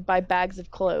surrounded by bags of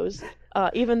clothes.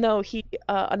 Even though he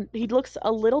looks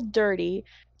a little dirty,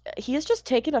 he has just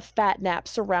taken a fat nap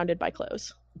surrounded by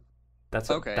clothes.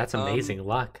 Okay, That's amazing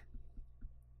luck.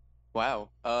 Wow.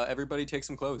 Everybody take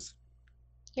some clothes.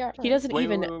 Yeah. He doesn't Wait,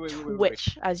 even wait, wait, wait, wait, wait.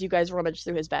 twitch as you guys rummage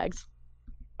through his bags.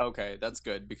 Okay, that's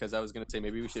good because I was gonna say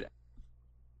maybe we should.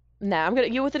 Nah,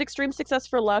 you with an extreme success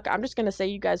for luck. I'm just gonna say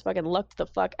you guys fucking lucked the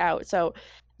fuck out. So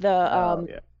the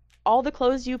Yeah. all the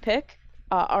clothes you pick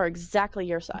are exactly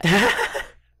your size.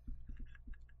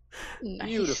 Nice.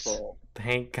 Beautiful.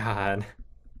 Thank God.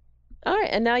 All right,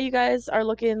 and now you guys are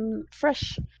looking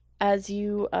fresh as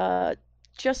you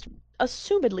just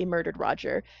assumedly murdered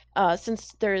Roger.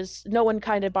 Since there's no one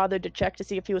kind of bothered to check to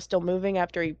see if he was still moving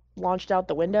after he launched out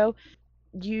the window,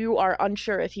 you are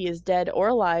unsure if he is dead or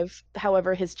alive.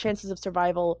 However, his chances of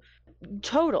survival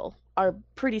total are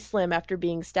pretty slim after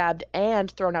being stabbed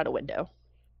and thrown out a window.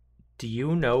 Do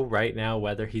you know right now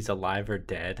whether he's alive or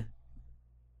dead?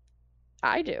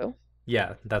 I do.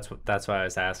 Yeah, that's why I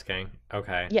was asking.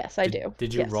 Okay. Yes, I do.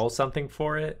 Did you Yes. roll something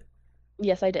for it?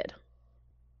 Yes, I did.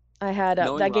 I had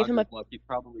Knowing I gave him a Roger's luck, he's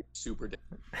probably super dead.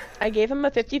 I gave him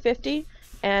a 50-50,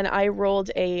 and I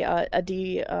rolled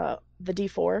the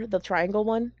D4, the triangle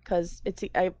one, because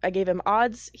I gave him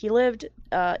odds, he lived,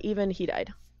 even he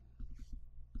died.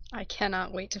 I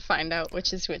cannot wait to find out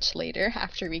which is which later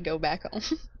after we go back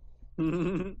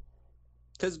home.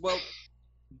 Because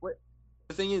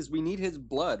the thing is, we need his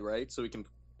blood, right? So we can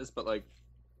this, but But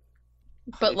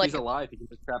if like, he's alive, he can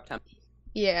just trap Tempest.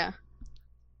 yeah,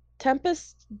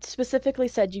 Tempest specifically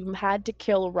said you had to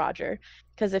kill Roger,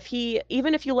 because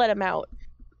even if you let him out,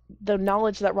 the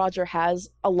knowledge that Roger has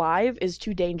alive is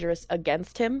too dangerous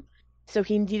against him, so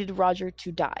he needed Roger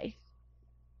to die.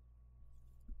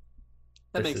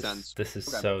 That makes sense. This is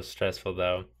Okay. so stressful,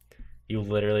 though. You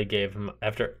literally gave him,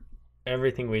 after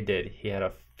everything we did, he had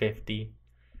a 50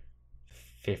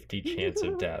 chance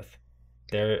of death.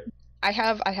 I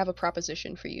have a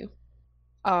proposition for you.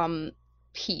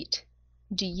 Pete,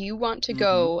 do you want to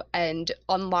go and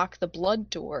unlock the blood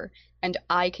door, and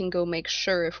I can go make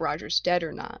sure if Roger's dead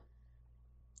or not?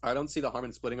 I don't see the harm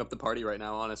in splitting up the party right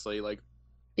now, honestly.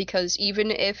 Because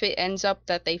even if it ends up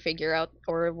that they figure out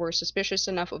or were suspicious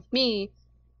enough of me,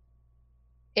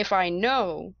 if I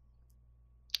know,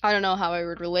 I don't know how I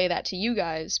would relay that to you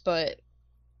guys, but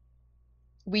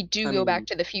we do go back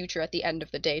to the future at the end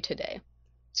of the day today.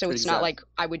 So it's not like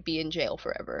I would be in jail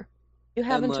forever. You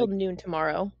have And, until noon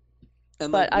tomorrow.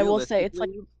 And But I will say it's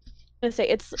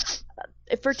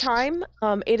for time,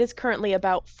 it is currently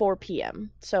about 4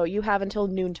 p.m. So you have until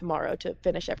noon tomorrow to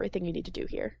finish everything you need to do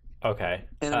here. Okay.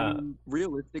 And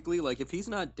realistically, if he's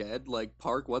not dead,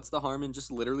 Park, what's the harm in just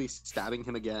literally stabbing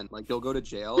him again? He'll go to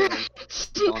jail and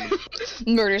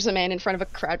Murders a man in front of a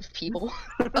crowd of people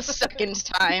a second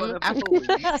time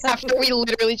after we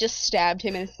literally just stabbed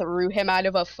him and threw him out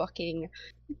of a fucking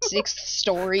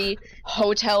 6th-story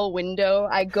hotel window.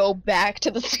 I go back to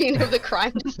the scene of the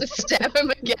crime just to stab him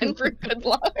again for good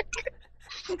luck.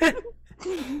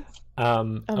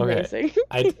 Amazing.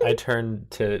 Okay. I turn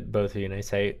to both of you and I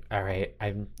say, all right,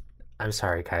 I'm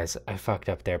sorry, guys. I fucked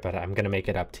up there, but I'm gonna make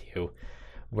it up to you.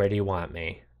 Where do you want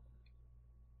me?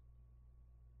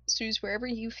 Suze, wherever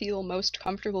you feel most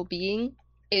comfortable being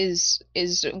is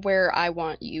where I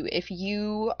want you. If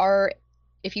you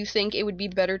think it would be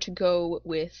better to go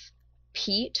with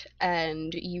Pete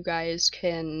and you guys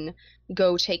can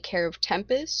go take care of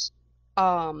Tempest,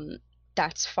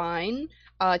 that's fine.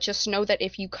 Just know that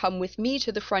if you come with me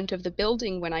to the front of the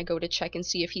building when I go to check and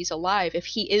see if he's alive, if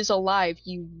he is alive,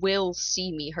 you will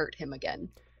see me hurt him again.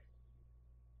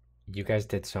 You guys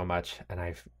did so much, and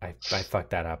I fucked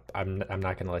that up. I'm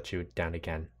not gonna let you down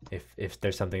again. If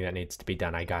there's something that needs to be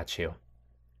done, I got you.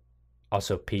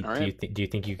 Also, Pete, right. do you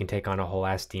think you can take on a whole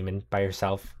ass demon by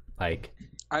yourself?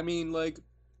 I mean,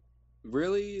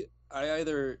 really, I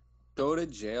either go to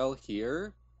jail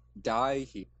here, die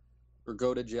here, or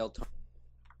go to jail.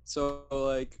 So,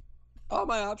 all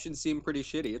my options seem pretty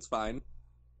shitty. It's fine.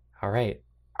 All right.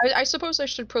 I suppose I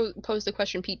should pose the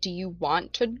question, Pete. Do you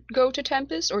want to go to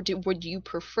Tempest, or would you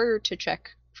prefer to check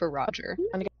for Roger?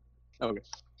 Okay.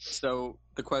 So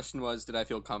the question was, did I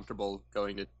feel comfortable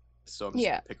going to? So I'm just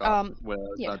Yeah. gonna pick up what I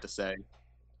was yeah. about to say.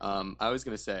 I was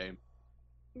gonna say,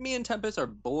 me and Tempest are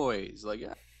boys.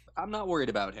 I'm not worried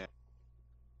about him.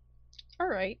 All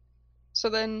right. So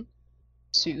then,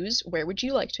 Suze, where would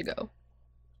you like to go?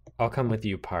 I'll come with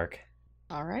you, Park.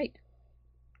 All right.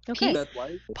 Okay. That's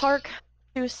why. Park,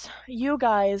 Suze, you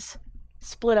guys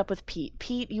split up with Pete.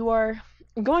 Pete, you are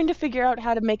going to figure out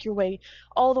how to make your way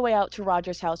all the way out to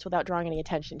Roger's house without drawing any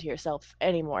attention to yourself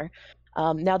anymore.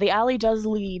 Now, the alley does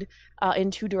lead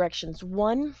in two directions.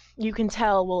 One, you can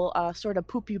tell, will sort of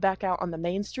poop you back out on the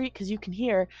main street because you can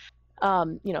hear,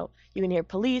 you can hear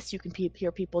police, you can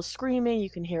hear people screaming, you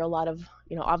can hear a lot of,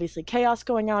 obviously chaos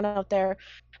going on out there.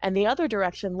 And the other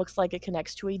direction looks like it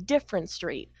connects to a different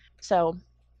street. So,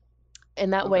 in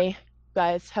that way,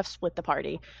 guys have split the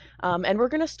party. And we're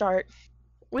going to start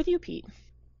with you, Pete.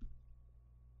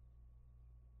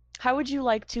 How would you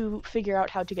like to figure out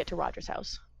how to get to Roger's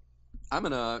house? Now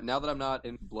that I'm not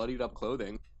in bloodied up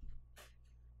clothing,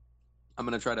 I'm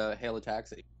gonna try to hail a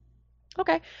taxi.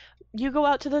 Okay. You go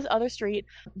out to this other street.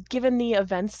 Given the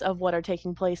events of what are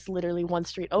taking place literally one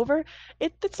street over,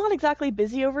 it's not exactly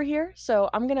busy over here, so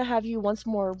I'm gonna have you once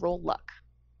more roll luck.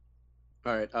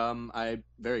 Alright, I'm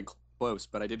very close,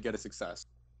 but I did get a success.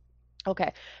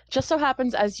 Okay. Just so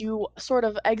happens as you sort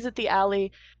of exit the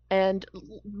alley and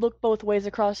look both ways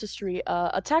across the street,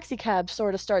 a taxi cab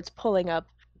sort of starts pulling up.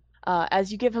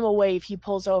 As you give him a wave, he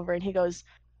pulls over and he goes,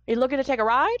 "Are you looking to take a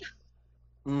ride?"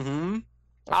 Mm-hmm.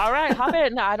 All right, hop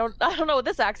in. I don't know what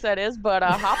this accent is, but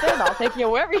hop in. I'll take you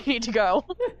wherever you need to go.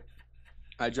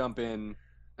 I jump in.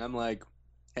 I'm like,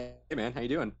 "Hey man, how you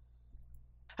doing?"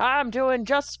 I'm doing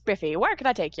just spiffy. Where can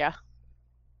I take you?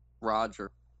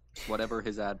 Roger, whatever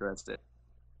his address is.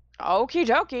 Okie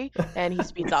dokie. And he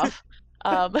speeds off.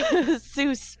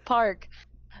 Suze Park.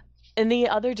 In the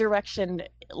other direction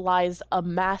lies a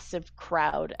massive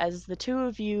crowd as the two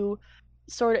of you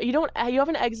you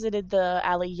haven't exited the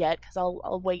alley yet because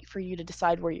I'll wait for you to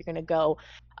decide where you're going to go,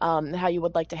 how you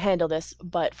would like to handle this.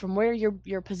 But from where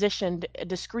you're positioned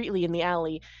discreetly in the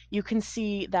alley, you can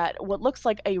see that what looks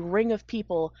like a ring of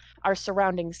people are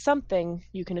surrounding something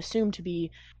you can assume to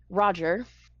be Roger,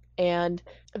 and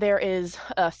there is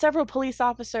several police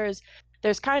officers.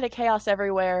 There's kind of chaos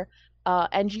everywhere.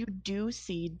 And you do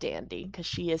see Dandy because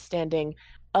she is standing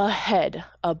ahead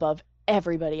above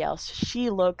everybody else. She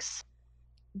looks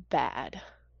bad.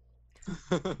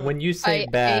 When you say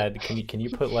bad, can you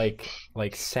put like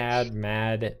sad,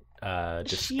 mad,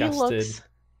 disgusted?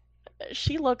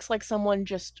 She looks like someone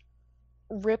just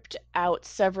ripped out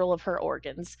several of her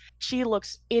organs. She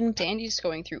looks in Dandy's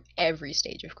going through every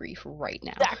stage of grief right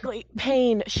now. Exactly.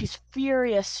 Pain. She's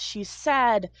furious. She's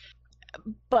sad.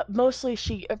 But mostly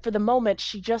for the moment,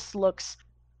 she just looks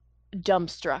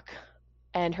dumbstruck,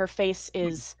 and her face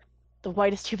is the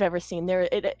whitest you've ever seen.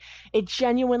 It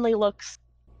genuinely looks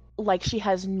like she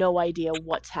has no idea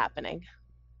what's happening.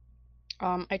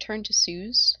 I turn to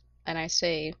Suze and I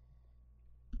say,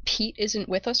 Pete isn't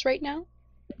with us right now.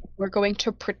 We're going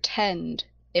to pretend,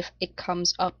 if it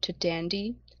comes up to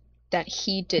Dandy, that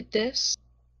he did this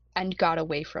and got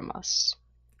away from us.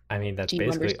 I mean, that's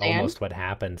basically almost what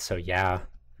happened, so yeah.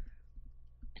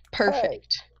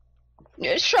 Perfect.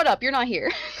 Hey. Shut up, you're not here.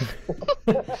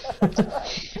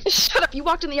 Shut up, you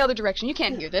walked in the other direction. You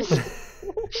can't hear this.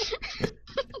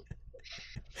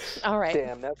 All right.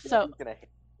 Damn, that's gonna hate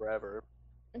forever.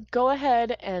 Go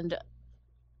ahead and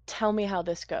tell me how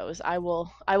this goes. I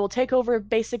will take over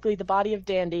basically the body of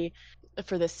Dandy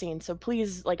for this scene. So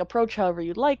please, approach however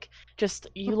you'd like. Just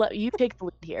you take the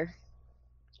lead here.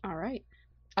 All right.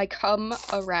 I come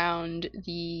around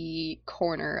the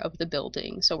corner of the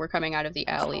building, so we're coming out of the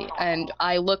alley, and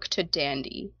I look to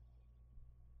Dandy.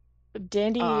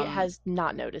 Dandy has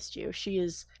not noticed you. She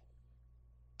is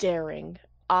staring,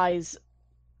 eyes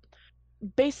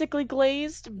basically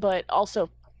glazed, but also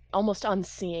almost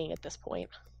unseeing at this point.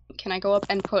 Can I go up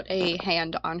and put a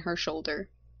hand on her shoulder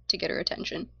to get her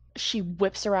attention? She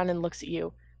whips around and looks at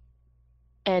you,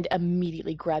 and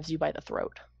immediately grabs you by the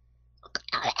throat.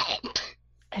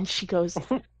 And she goes,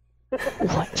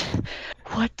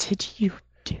 What did you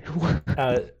do?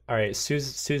 All right,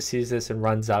 Suze sees this and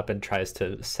runs up and tries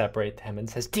to separate them and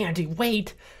says, Dandy,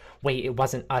 wait, it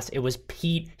wasn't us, it was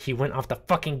Pete. He went off the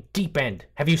fucking deep end.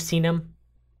 Have you seen him?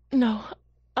 No,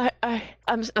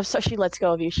 I'm so. She lets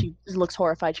go of you. She looks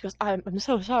horrified. She goes, I'm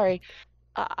so sorry.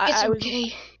 It's okay.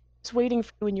 I was waiting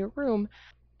for you in your room,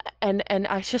 and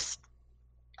I just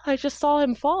saw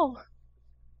him fall.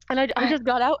 And I just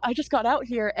got out. I just got out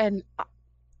here, and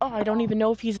I don't even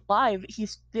know if he's alive.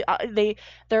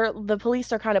 The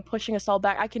police are kind of pushing us all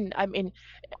back.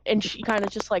 And she kind of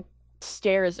just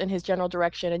stares in his general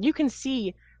direction, and you can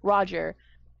see Roger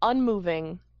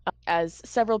unmoving as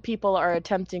several people are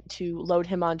attempting to load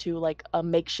him onto a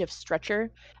makeshift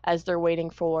stretcher as they're waiting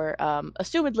for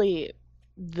assumedly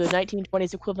the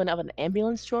 1920s equivalent of an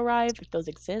ambulance to arrive, if those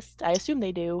exist. I assume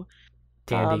they do.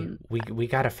 Dandy, we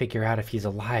gotta figure out if he's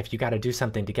alive. You gotta do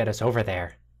something to get us over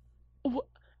there.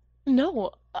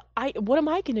 No, what am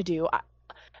I gonna do?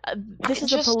 This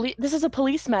is a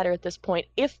police matter at this point.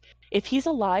 If he's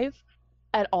alive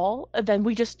at all, then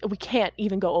we can't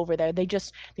even go over there. They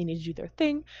need to do their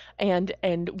thing, and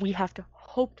we have to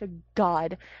hope to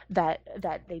God that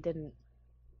they didn't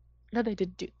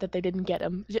get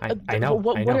him. I know.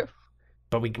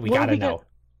 But we gotta know.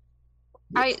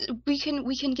 We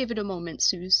can give it a moment,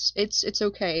 Suze. It's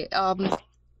okay. What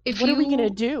are we gonna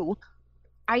do?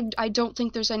 I don't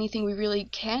think there's anything we really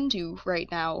can do right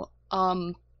now.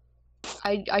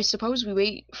 I suppose we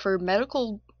wait for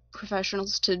medical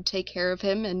professionals to take care of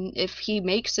him, and if he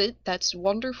makes it, that's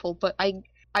wonderful. But I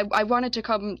wanted to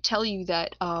come tell you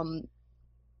that I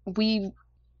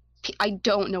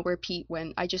don't know where Pete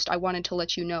went. I wanted to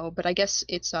let you know, but I guess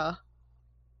it's that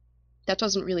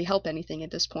doesn't really help anything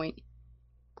at this point.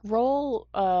 Roll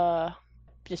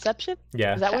deception?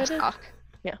 Yeah. Is that what it is? Talk.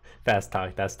 Yeah. Fast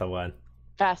talk, that's the one.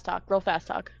 Fast talk. Roll fast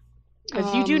talk.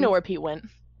 Because you do know where Pete went.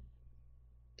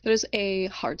 That is a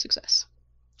hard success.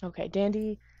 Okay,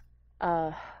 Dandy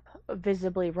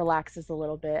visibly relaxes a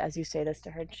little bit as you say this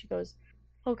to her, and she goes,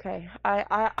 "Okay,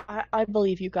 I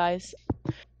believe you guys.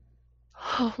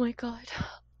 Oh my God,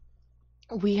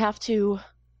 we have to.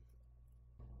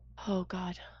 Oh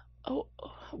God, oh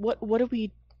what do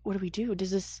we do?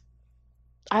 Does this?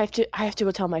 I have to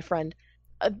go tell my friend.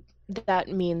 That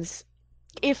means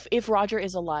if Roger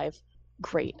is alive."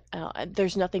 Great.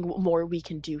 There's nothing more we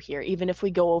can do here. Even if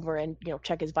we go over and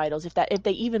check his vitals, if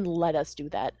they even let us do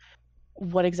that,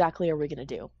 what exactly are we gonna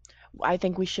do? I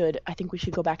think we should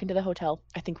go back into the hotel.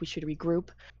 I think we should regroup.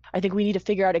 I think we need to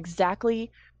figure out exactly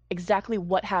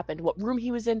what happened, what room he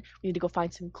was in. We need to go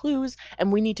find some clues,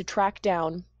 and we need to track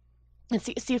down and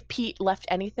see if Pete left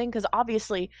anything. Because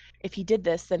obviously, if he did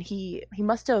this, then he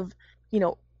must have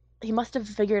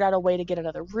figured out a way to get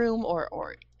another room,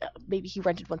 or maybe he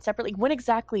rented one separately. When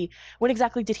exactly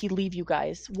did he leave you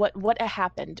guys? What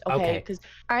happened? Okay, because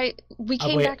we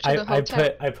came back to the hotel.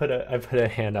 I put a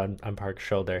hand on Park's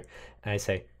shoulder, and I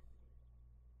say,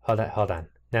 hold on.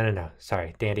 No.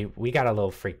 Sorry, Dandy. We got a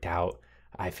little freaked out.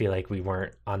 I feel like we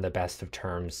weren't on the best of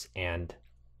terms, and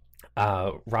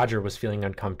Roger was feeling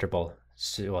uncomfortable.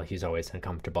 So, well, he's always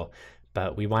uncomfortable,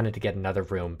 but we wanted to get another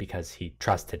room because he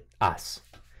trusted us.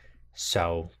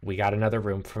 So we got another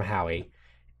room from Howie,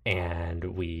 and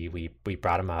we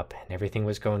brought him up, and everything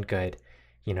was going good.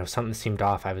 Something seemed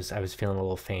off. I was feeling a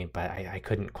little faint, but I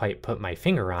couldn't quite put my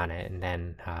finger on it. And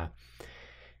then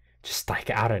just like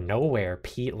out of nowhere,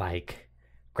 Pete like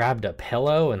grabbed a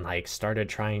pillow and like started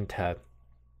trying to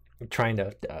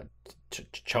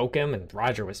choke him, and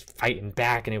Roger was fighting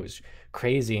back, and it was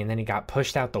crazy. And then he got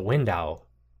pushed out the window.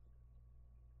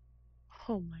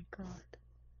 Oh my God.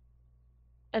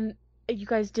 And you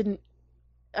guys didn't.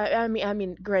 I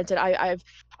mean, granted,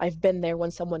 I've been there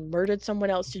when someone murdered someone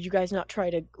else. Did you guys not try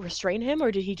to restrain him,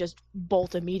 or did he just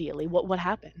bolt immediately? What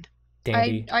happened?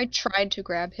 Dandy. I tried to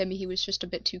grab him. He was just a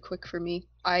bit too quick for me.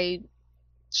 I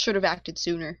should have acted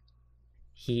sooner.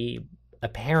 He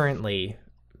apparently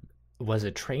was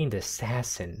a trained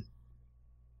assassin.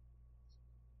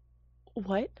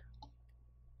 What?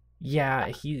 Yeah,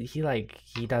 he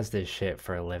does this shit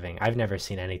for a living. I've never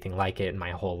seen anything like it in my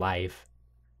whole life.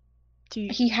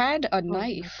 He had a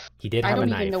knife. He did have a knife. I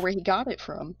don't even know where he got it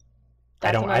from.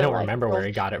 I don't remember where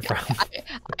he got it from.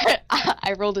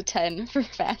 I rolled a 10 for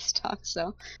fast talk,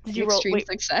 so did you roll? Wait,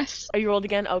 success. Oh, you rolled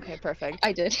again? Okay, perfect.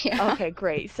 I did. Yeah. Okay,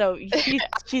 great. So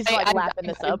she's like lapping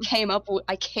this up.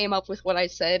 I came up with what I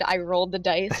said. I rolled the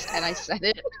dice and I said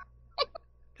it.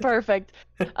 Perfect.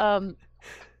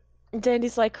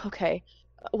 Dandy's like, okay,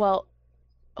 well,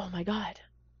 oh my God,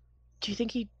 do you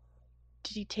think did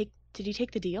he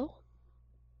take the deal?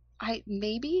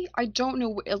 Maybe, I don't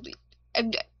know.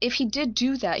 If he did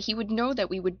do that, he would know that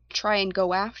we would try and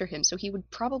go after him, so he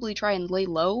would probably try and lay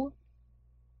low.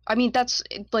 I mean, that's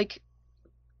like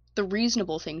the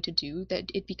reasonable thing to do.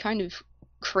 That it'd be kind of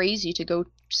crazy to go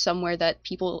somewhere that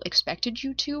people expected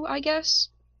you to, I guess.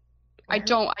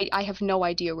 I have no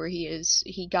idea where he is.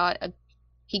 He got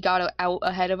out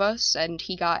ahead of us, and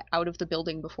he got out of the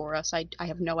building before us. I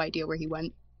have no idea where he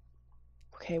went.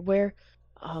 Okay, where,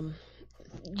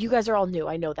 you guys are all new,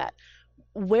 I know that.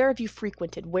 Where have you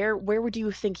frequented? Where would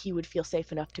you think he would feel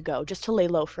safe enough to go, just to lay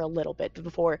low for a little bit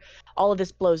before all of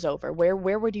this blows over? Where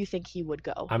would you think he would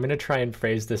go? I'm gonna try and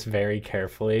phrase this very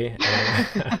carefully.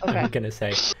 And I'm gonna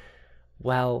say,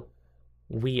 well,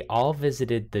 we all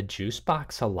visited the juice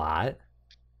box a lot.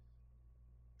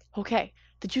 Okay,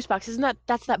 the juice box,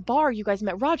 that's that bar you guys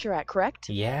met Roger at, correct?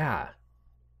 Yeah.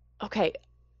 Okay,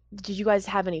 did you guys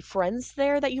have any friends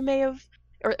there that you may have,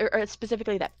 or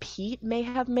specifically that Pete may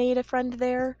have made a friend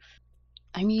there?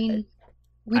 I mean,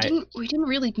 We didn't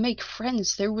really make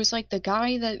friends. There was like the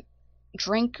guy that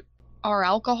drank our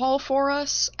alcohol for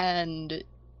us, and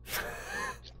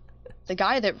the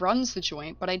guy that runs the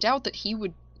joint, but I doubt that he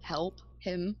would help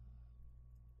him.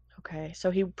 Okay, so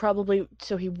he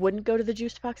wouldn't go to the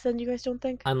juice box then, you guys don't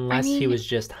think? Unless he was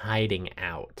just hiding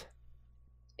out.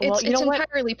 Well, It's you know what?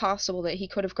 entirely possible that he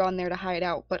could have gone there to hide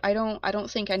out, but I don't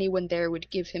think anyone there would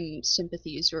give him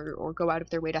sympathies or go out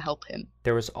of their way to help him.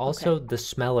 There was also the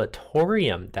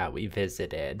smellatorium that we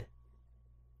visited.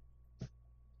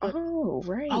 Oh,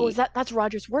 right. Oh, that's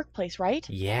Roger's workplace, right?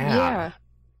 Yeah. Yeah.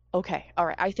 Okay, all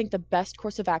right. I think the best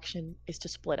course of action is to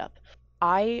split up.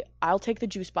 I'll take the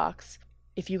juice box.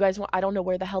 If you guys want, I don't know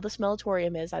where the hell the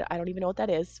smellatorium is. I don't even know what that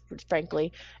is,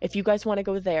 frankly. If you guys want to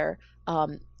go there,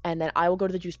 and then I will go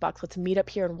to the juice box. Let's meet up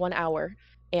here in 1 hour.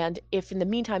 And if in the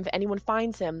meantime, if anyone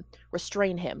finds him,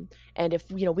 restrain him. And if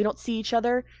we don't see each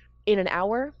other in an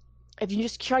hour, if you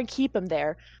just try and keep him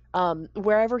there,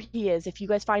 wherever he is, if you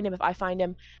guys find him, if I find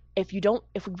him, if we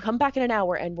come back in an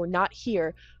hour and we're not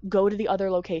here, go to the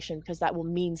other location because that will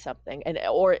mean something, and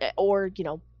or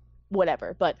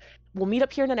whatever. But we'll meet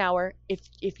up here in an hour.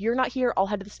 If you're not here, I'll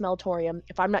head to the smellatorium.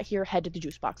 If I'm not here, head to the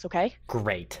juice box. Okay?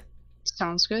 Great.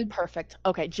 Sounds good. Perfect.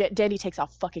 Okay, Dandy takes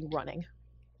off fucking running.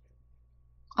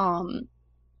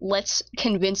 Let's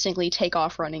convincingly take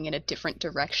off running in a different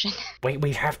direction. Wait,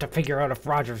 we have to figure out if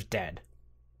Roger's dead.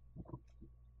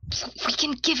 We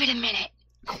can give it a minute.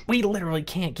 We literally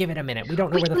can't give it a minute. We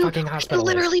don't know where the fucking hospital We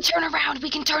can literally turn around.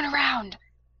 We can turn around.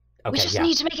 Okay, We just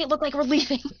need to make it look like we're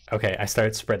leaving. Okay, I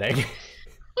start sprinting.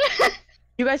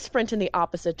 You guys sprint in the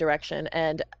opposite direction,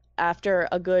 and after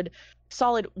a good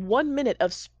solid 1 minute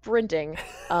of sprinting,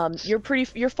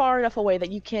 you're far enough away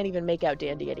that you can't even make out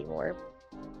Dandy anymore.